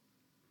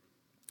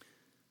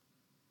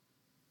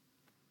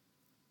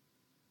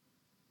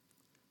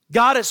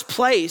 God has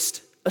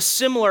placed a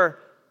similar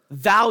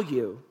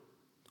value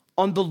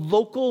on the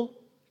local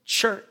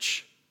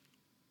church.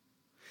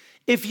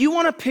 If you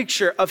want a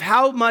picture of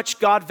how much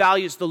God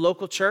values the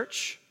local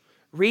church,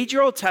 read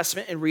your Old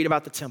Testament and read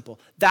about the temple.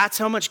 That's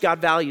how much God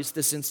values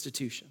this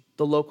institution,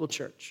 the local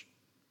church.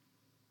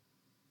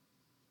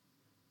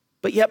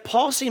 But yet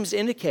Paul seems to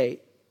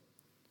indicate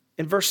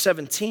in verse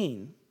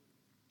 17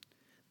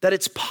 that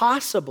it's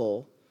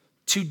possible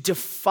to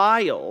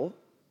defile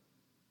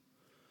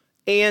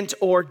and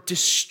or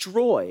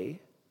destroy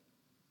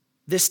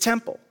this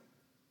temple.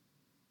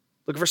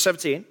 Look at verse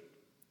 17.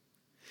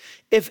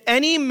 If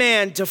any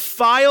man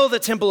defile the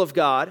temple of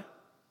God,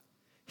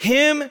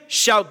 him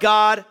shall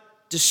God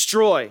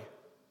destroy.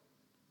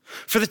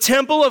 For the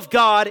temple of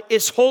God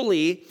is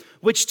holy,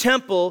 which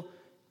temple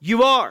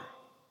you are.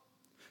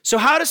 So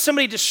how does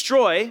somebody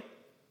destroy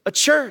a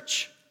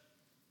church?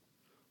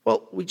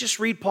 Well, we just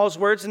read Paul's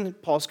words in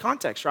Paul's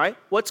context, right?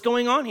 What's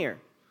going on here?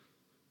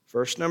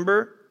 Verse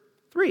number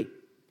 3.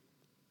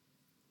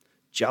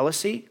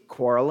 Jealousy,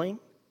 quarreling,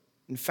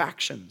 and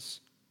factions.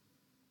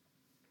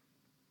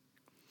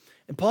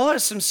 And Paul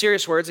has some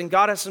serious words, and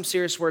God has some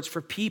serious words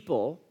for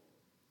people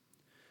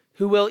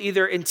who will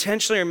either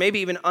intentionally or maybe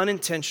even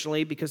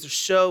unintentionally, because they're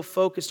so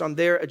focused on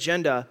their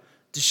agenda,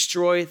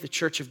 destroy the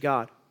church of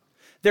God.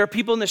 There are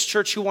people in this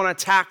church who want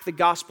to attack the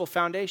gospel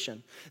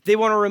foundation. They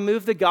want to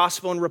remove the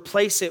gospel and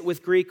replace it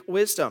with Greek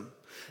wisdom.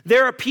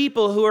 There are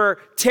people who are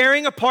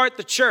tearing apart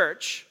the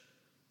church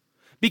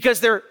because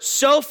they're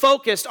so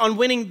focused on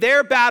winning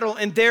their battle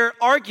and their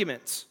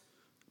arguments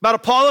about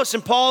Apollos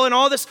and Paul and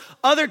all this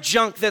other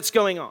junk that's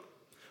going on.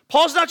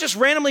 Paul's not just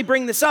randomly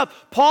bringing this up.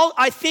 Paul,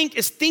 I think,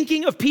 is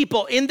thinking of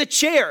people in the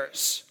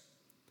chairs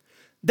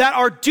that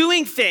are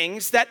doing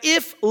things that,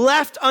 if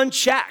left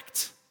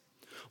unchecked,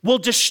 will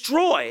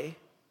destroy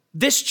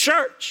this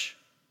church.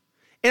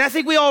 And I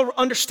think we all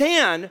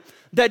understand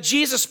that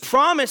Jesus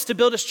promised to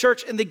build his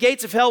church and the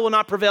gates of hell will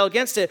not prevail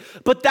against it.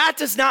 But that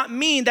does not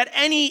mean that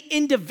any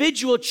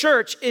individual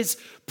church is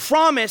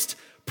promised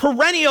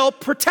perennial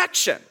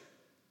protection.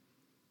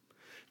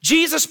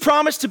 Jesus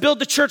promised to build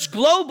the church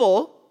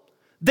global.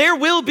 There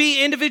will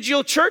be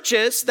individual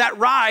churches that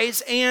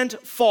rise and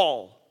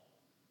fall.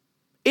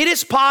 It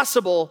is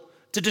possible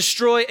to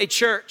destroy a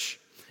church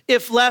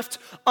if left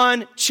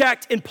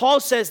unchecked. And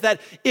Paul says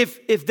that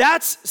if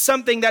that's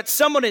something that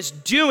someone is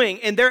doing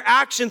and their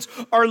actions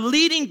are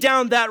leading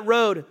down that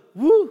road,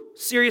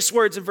 serious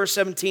words in verse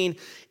 17,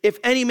 if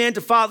any man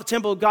defile the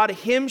temple of God,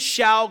 him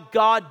shall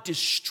God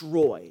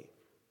destroy.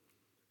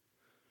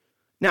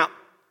 Now,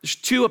 there's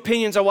two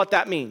opinions on what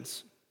that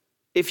means.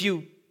 If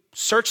you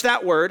search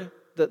that word,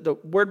 the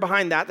word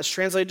behind that, that's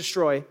translated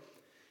destroy,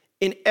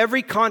 in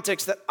every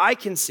context that I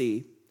can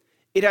see,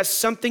 it has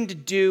something to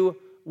do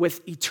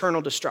with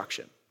eternal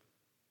destruction.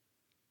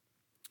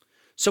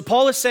 So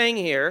Paul is saying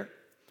here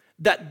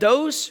that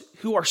those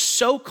who are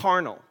so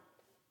carnal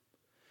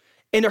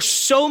and are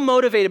so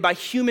motivated by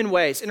human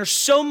ways and are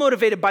so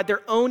motivated by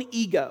their own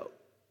ego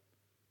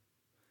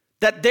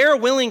that they're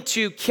willing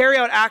to carry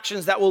out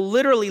actions that will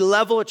literally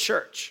level a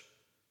church.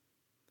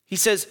 He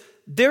says,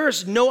 there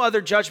is no other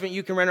judgment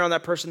you can render on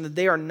that person that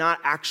they are not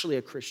actually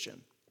a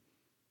Christian.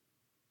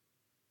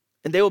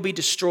 And they will be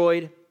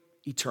destroyed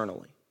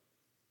eternally.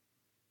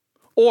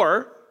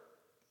 Or,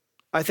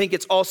 I think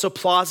it's also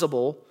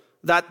plausible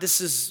that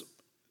this is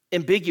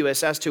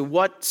ambiguous as to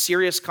what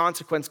serious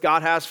consequence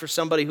God has for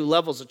somebody who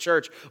levels a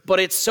church, but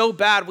it's so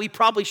bad we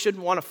probably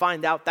shouldn't want to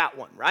find out that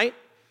one, right?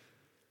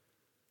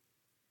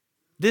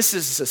 This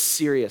is a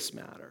serious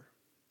matter.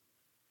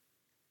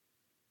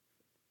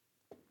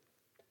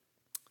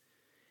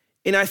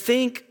 And I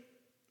think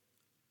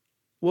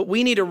what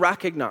we need to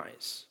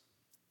recognize,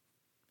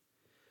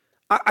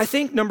 I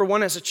think number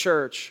one as a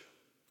church,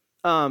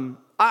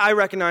 I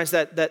recognize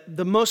that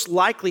the most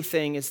likely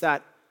thing is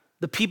that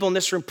the people in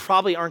this room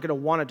probably aren't going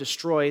to want to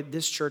destroy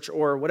this church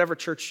or whatever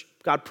church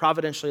God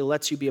providentially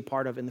lets you be a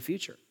part of in the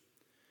future.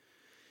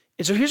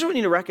 And so here's what we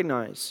need to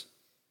recognize,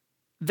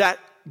 that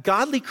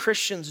godly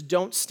Christians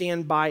don't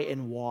stand by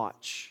and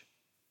watch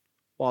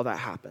while that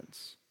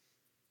happens.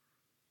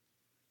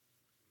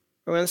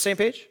 Are we on the same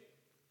page?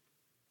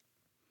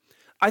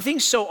 I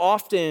think so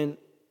often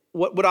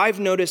what I've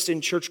noticed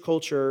in church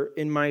culture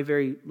in my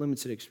very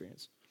limited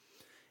experience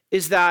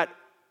is that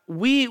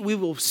we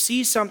will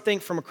see something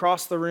from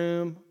across the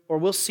room, or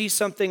we'll see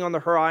something on the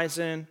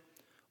horizon,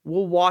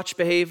 we'll watch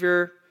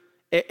behavior,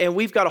 and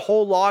we've got a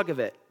whole log of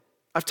it.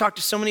 I've talked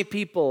to so many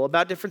people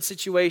about different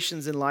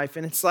situations in life,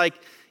 and it's like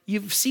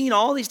you've seen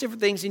all these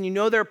different things and you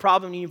know they're a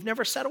problem and you've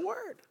never said a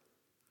word.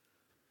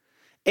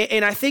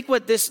 And I think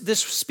what this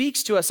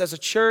speaks to us as a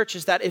church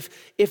is that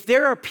if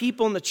there are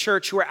people in the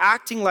church who are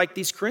acting like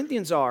these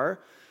Corinthians are,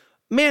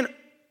 man,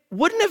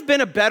 wouldn't it have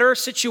been a better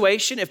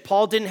situation if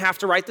Paul didn't have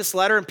to write this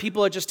letter and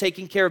people are just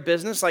taking care of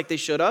business like they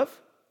should have?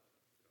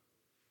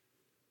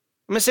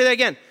 I'm going to say that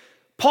again.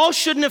 Paul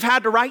shouldn't have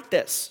had to write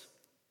this.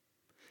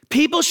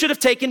 People should have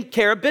taken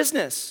care of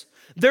business.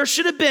 There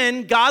should have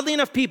been godly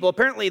enough people.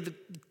 Apparently, the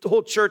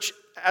whole church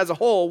as a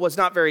whole was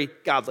not very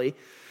godly.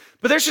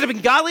 But there should have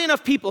been godly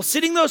enough people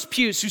sitting in those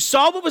pews who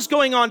saw what was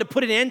going on to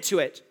put an end to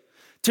it,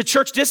 to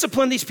church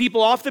discipline these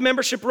people off the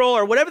membership roll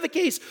or whatever the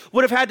case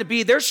would have had to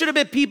be. There should have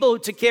been people who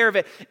took care of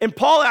it. And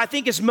Paul, I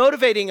think, is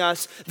motivating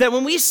us that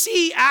when we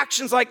see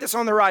actions like this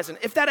on the horizon,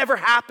 if that ever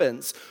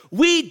happens,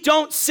 we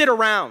don't sit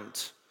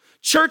around.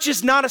 Church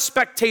is not a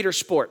spectator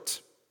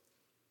sport.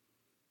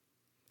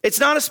 It's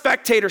not a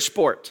spectator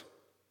sport.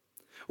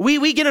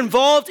 We get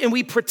involved and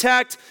we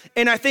protect.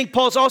 And I think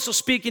Paul's also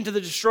speaking to the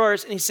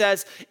destroyers. And he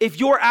says, if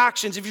your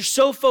actions, if you're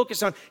so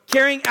focused on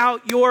carrying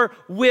out your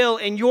will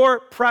and your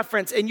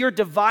preference and you're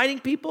dividing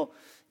people,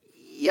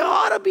 you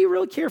ought to be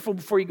real careful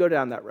before you go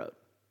down that road.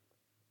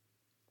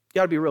 You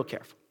ought to be real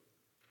careful.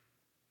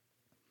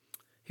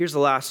 Here's the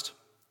last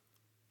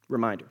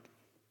reminder.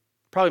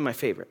 Probably my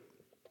favorite.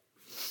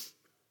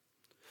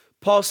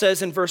 Paul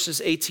says in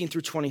verses 18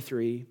 through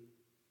 23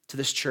 to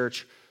this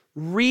church,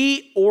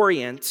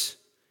 reorient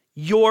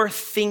your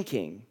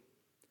thinking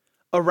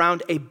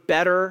around a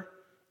better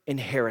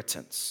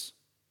inheritance.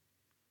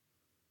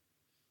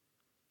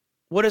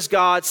 What does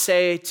God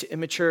say to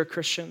immature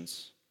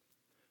Christians?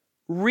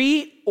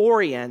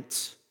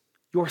 reorient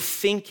your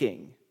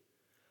thinking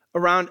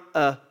around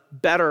a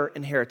better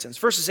inheritance.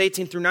 Verses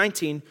 18 through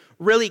 19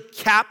 really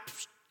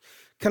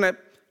kind of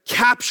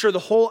capture the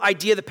whole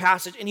idea of the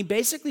passage. And he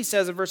basically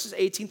says in verses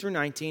 18 through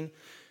 19,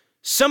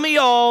 some of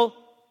y'all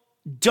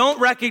don't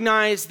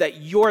recognize that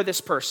you're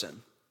this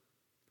person.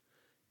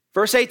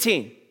 Verse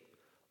 18,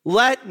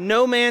 let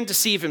no man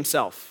deceive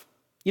himself.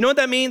 You know what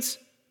that means?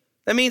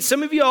 That means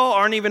some of y'all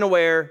aren't even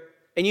aware,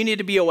 and you need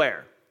to be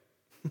aware.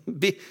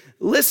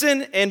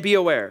 Listen and be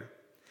aware.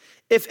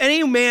 If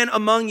any man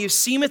among you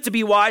seemeth to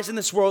be wise in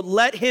this world,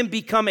 let him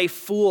become a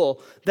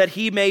fool that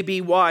he may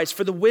be wise.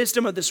 For the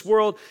wisdom of this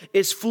world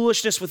is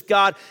foolishness with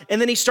God. And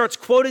then he starts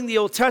quoting the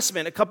Old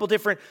Testament, a couple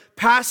different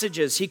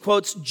passages. He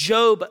quotes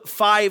Job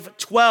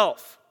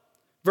 5:12,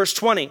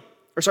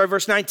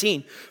 verse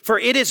 19. For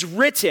it is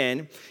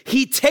written,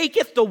 he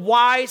taketh the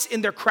wise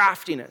in their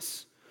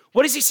craftiness.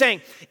 What is he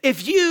saying?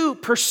 If you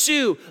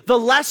pursue the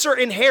lesser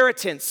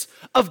inheritance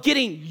of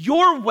getting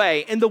your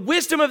way and the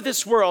wisdom of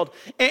this world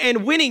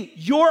and winning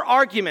your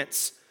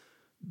arguments,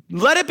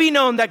 let it be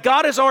known that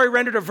God has already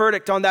rendered a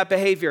verdict on that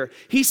behavior.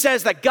 He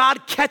says that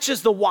God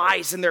catches the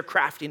wise in their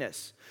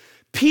craftiness.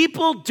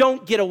 People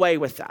don't get away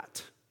with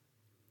that.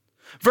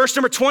 Verse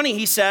number 20,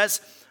 he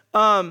says,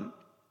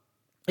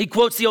 he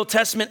quotes the Old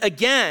Testament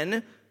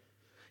again.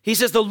 He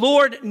says, the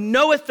Lord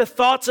knoweth the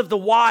thoughts of the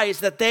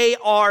wise, that they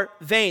are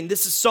vain.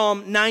 This is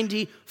Psalm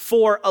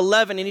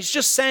 94:11. And he's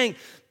just saying,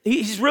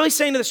 he's really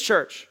saying to this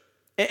church,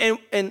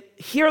 and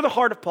hear the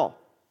heart of Paul.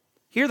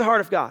 Hear the heart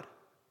of God.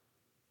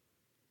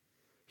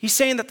 He's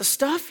saying that the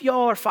stuff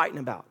y'all are fighting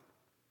about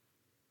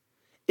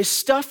is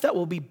stuff that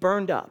will be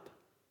burned up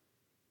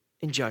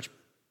in judgment.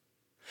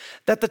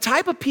 That the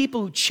type of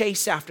people who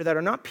chase after that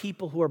are not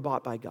people who are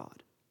bought by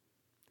God.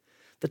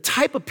 The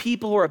type of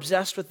people who are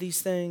obsessed with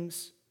these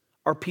things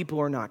are people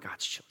who are not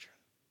God's children.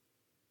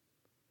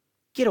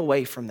 Get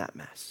away from that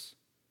mess.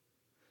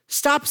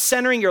 Stop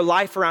centering your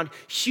life around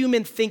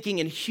human thinking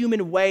and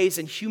human ways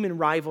and human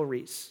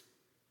rivalries.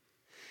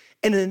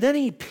 And then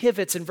he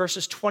pivots in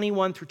verses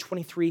 21 through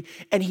 23,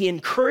 and he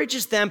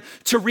encourages them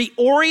to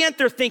reorient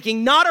their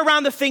thinking, not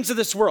around the things of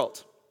this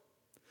world,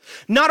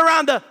 not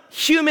around the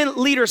human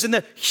leaders and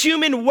the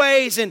human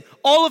ways and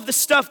all of the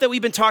stuff that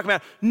we've been talking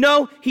about.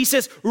 No, he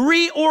says,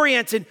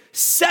 reorient and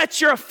set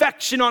your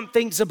affection on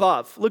things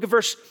above. Look at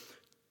verse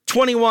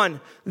 21.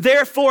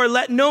 Therefore,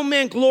 let no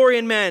man glory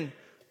in men.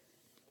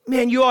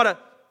 Man, you ought to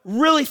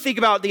really think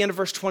about the end of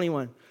verse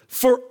 21.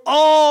 For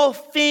all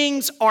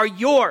things are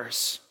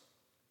yours.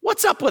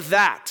 What's up with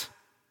that?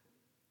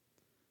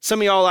 Some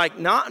of y'all are like,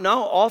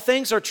 no, all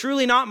things are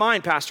truly not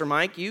mine, Pastor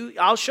Mike.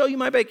 I'll show you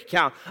my bank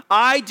account.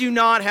 I do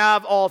not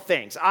have all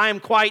things. I am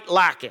quite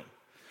lacking.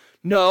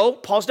 No,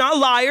 Paul's not a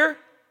liar.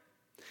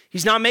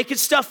 He's not making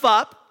stuff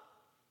up.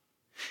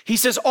 He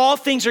says, all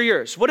things are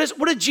yours. What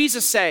did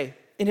Jesus say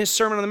in his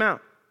Sermon on the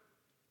Mount?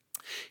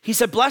 He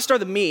said, blessed are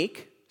the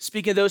meek,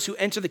 speaking of those who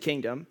enter the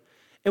kingdom.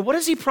 And what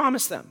does he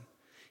promise them?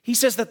 He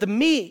says that the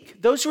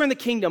meek, those who are in the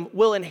kingdom,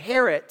 will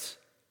inherit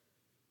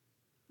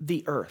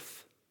the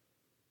earth.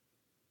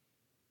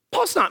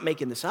 Paul's not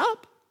making this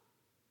up.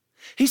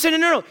 He said,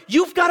 no,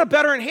 you've got a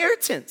better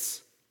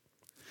inheritance.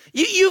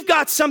 You've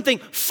got something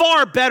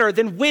far better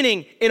than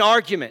winning an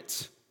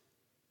argument.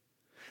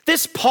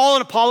 This Paul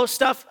and Apollos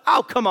stuff,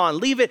 oh, come on,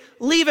 leave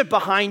it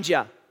behind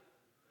you.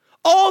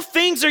 All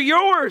things are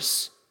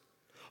yours.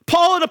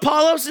 Paul and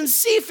Apollos and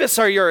Cephas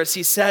are yours,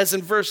 he says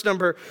in verse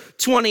number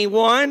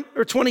 21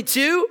 or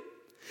 22.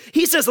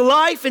 He says,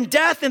 life and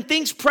death and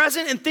things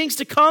present and things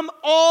to come,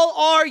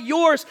 all are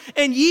yours.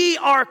 And ye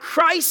are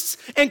Christ's,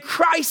 and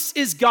Christ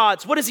is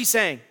God's. What is he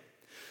saying?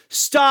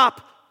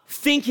 Stop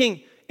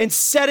thinking and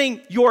setting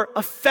your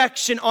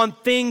affection on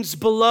things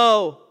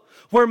below,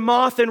 where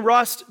moth and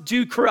rust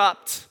do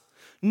corrupt.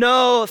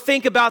 No,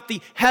 think about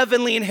the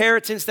heavenly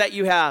inheritance that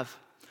you have.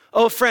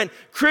 Oh, friend,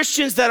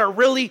 Christians that are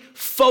really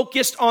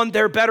focused on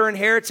their better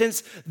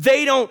inheritance,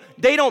 they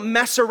don't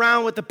mess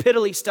around with the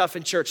piddly stuff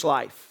in church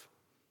life.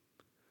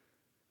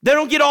 They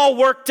don't get all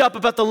worked up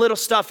about the little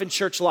stuff in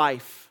church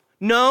life.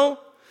 No,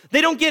 they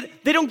don't get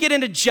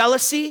into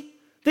jealousy.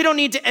 They don't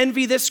need to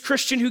envy this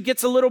Christian who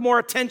gets a little more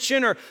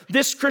attention or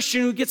this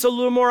Christian who gets a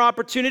little more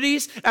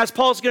opportunities, as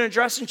Paul's going to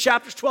address in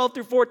chapters 12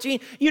 through 14.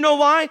 You know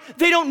why?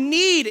 They don't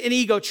need an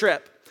ego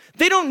trip.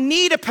 They don't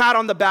need a pat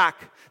on the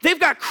back. They've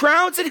got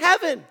crowns in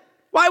heaven.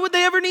 Why would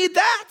they ever need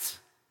that?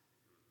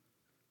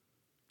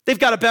 They've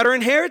got a better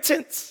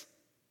inheritance.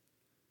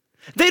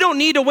 They don't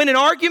need to win an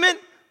argument.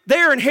 They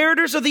are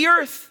inheritors of the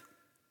earth.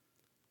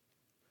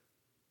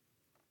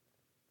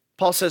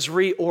 Paul says,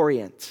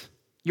 reorient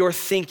your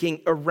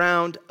thinking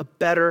around a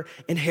better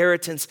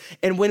inheritance.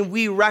 And when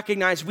we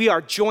recognize we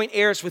are joint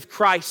heirs with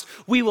Christ,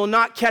 we will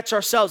not catch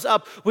ourselves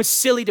up with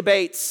silly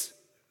debates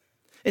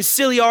and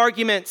silly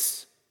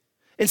arguments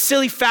and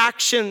silly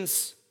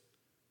factions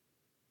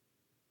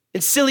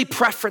and silly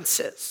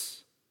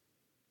preferences.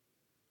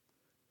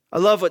 I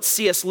love what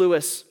C.S.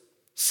 Lewis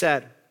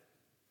said.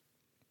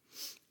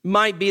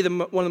 Might be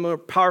one of the more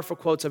powerful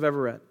quotes I've ever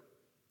read.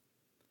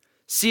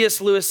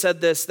 C.S. Lewis said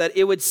this, that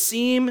it would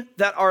seem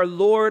that our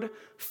Lord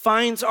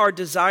finds our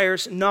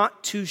desires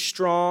not too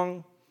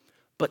strong,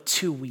 but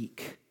too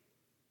weak.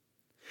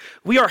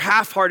 We are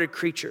half-hearted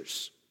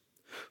creatures,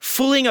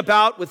 fooling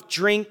about with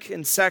drink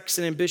and sex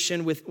and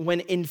ambition when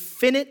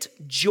infinite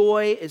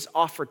joy is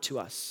offered to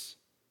us.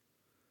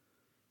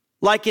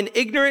 Like an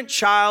ignorant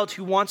child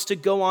who wants to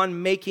go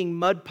on making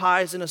mud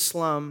pies in a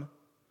slum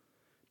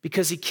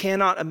because he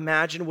cannot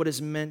imagine what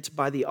is meant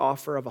by the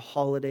offer of a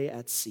holiday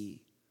at sea.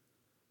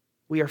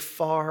 We are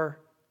far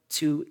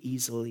too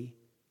easily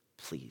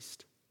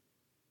pleased.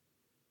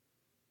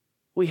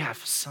 We have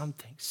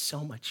something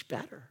so much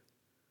better.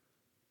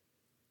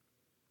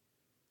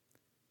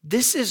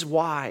 This is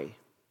why,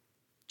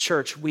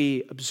 church,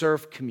 we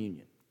observe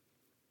communion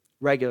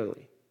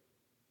regularly.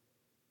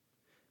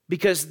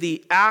 Because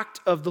the act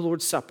of the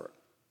Lord's Supper,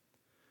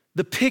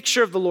 the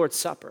picture of the Lord's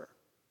Supper,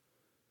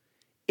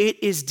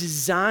 it is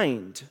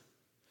designed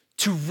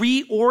to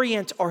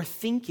reorient our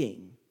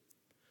thinking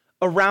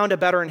around a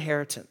better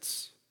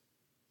inheritance.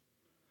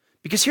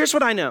 Because here's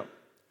what I know.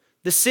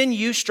 The sin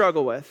you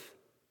struggle with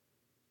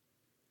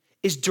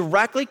is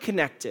directly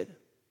connected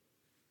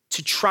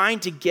to trying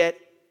to get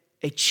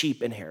a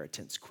cheap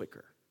inheritance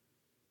quicker.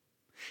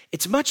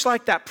 It's much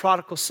like that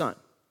prodigal son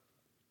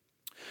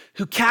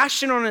who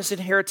cashed in on his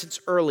inheritance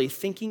early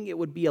thinking it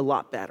would be a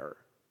lot better.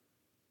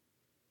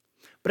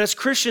 But as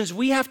Christians,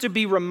 we have to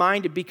be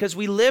reminded because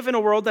we live in a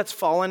world that's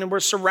fallen and we're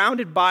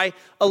surrounded by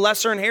a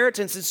lesser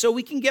inheritance. And so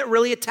we can get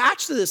really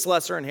attached to this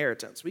lesser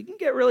inheritance. We can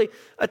get really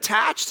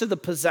attached to the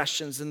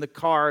possessions and the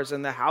cars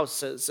and the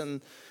houses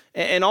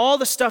and all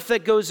the stuff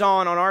that goes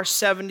on our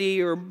 70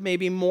 or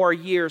maybe more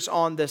years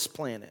on this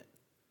planet.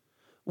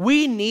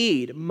 We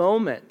need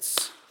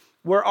moments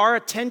where our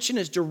attention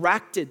is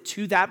directed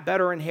to that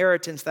better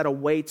inheritance that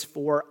awaits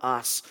for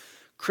us.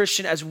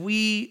 Christian, as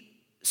we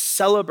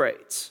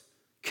celebrate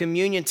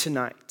communion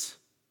tonight,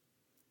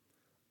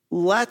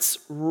 let's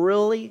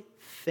really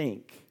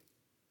think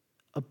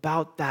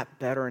about that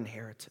better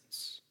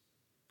inheritance.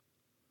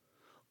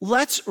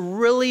 Let's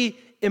really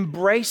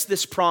embrace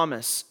this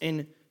promise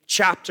in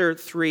chapter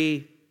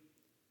 3,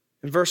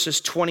 in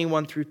verses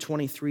 21 through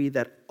 23,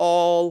 that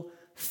all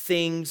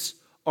things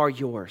are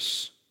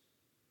yours.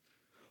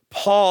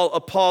 Paul,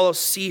 Apollos,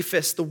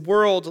 Cephas, the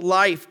world,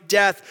 life,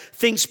 death,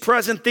 things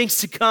present, things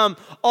to come,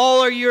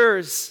 all are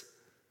yours.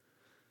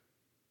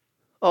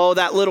 Oh,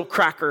 that little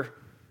cracker,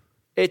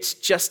 it's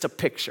just a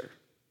picture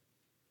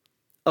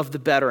of the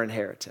better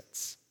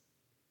inheritance.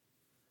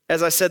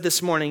 As I said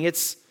this morning,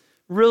 it's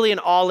really an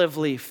olive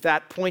leaf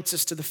that points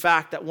us to the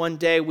fact that one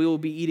day we will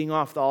be eating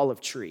off the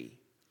olive tree.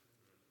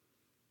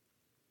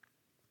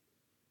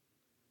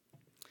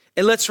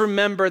 And let's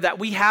remember that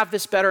we have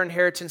this better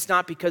inheritance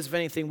not because of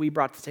anything we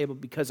brought to the table,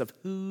 because of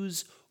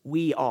whose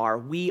we are.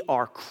 We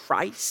are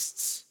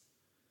Christ's,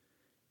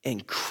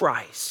 and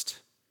Christ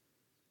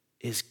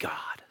is God.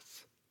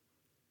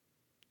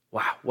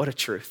 Wow, what a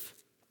truth.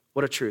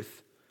 What a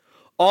truth.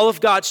 All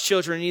of God's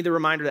children need the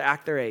reminder to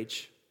act their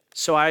age.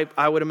 So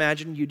I would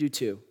imagine you do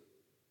too.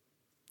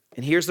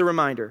 And here's the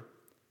reminder.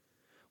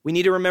 We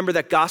need to remember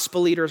that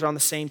gospel leaders are on the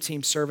same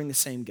team serving the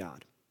same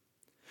God.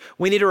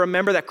 We need to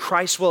remember that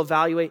Christ will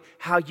evaluate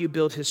how you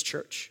build his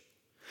church.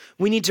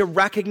 We need to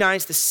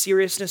recognize the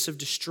seriousness of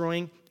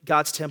destroying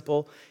God's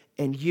temple,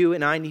 and you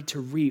and I need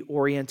to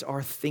reorient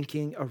our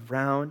thinking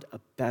around a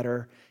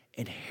better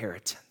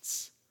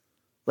inheritance.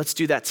 Let's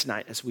do that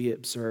tonight as we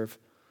observe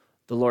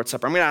the Lord's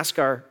Supper. I'm going to ask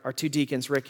our two deacons, Rick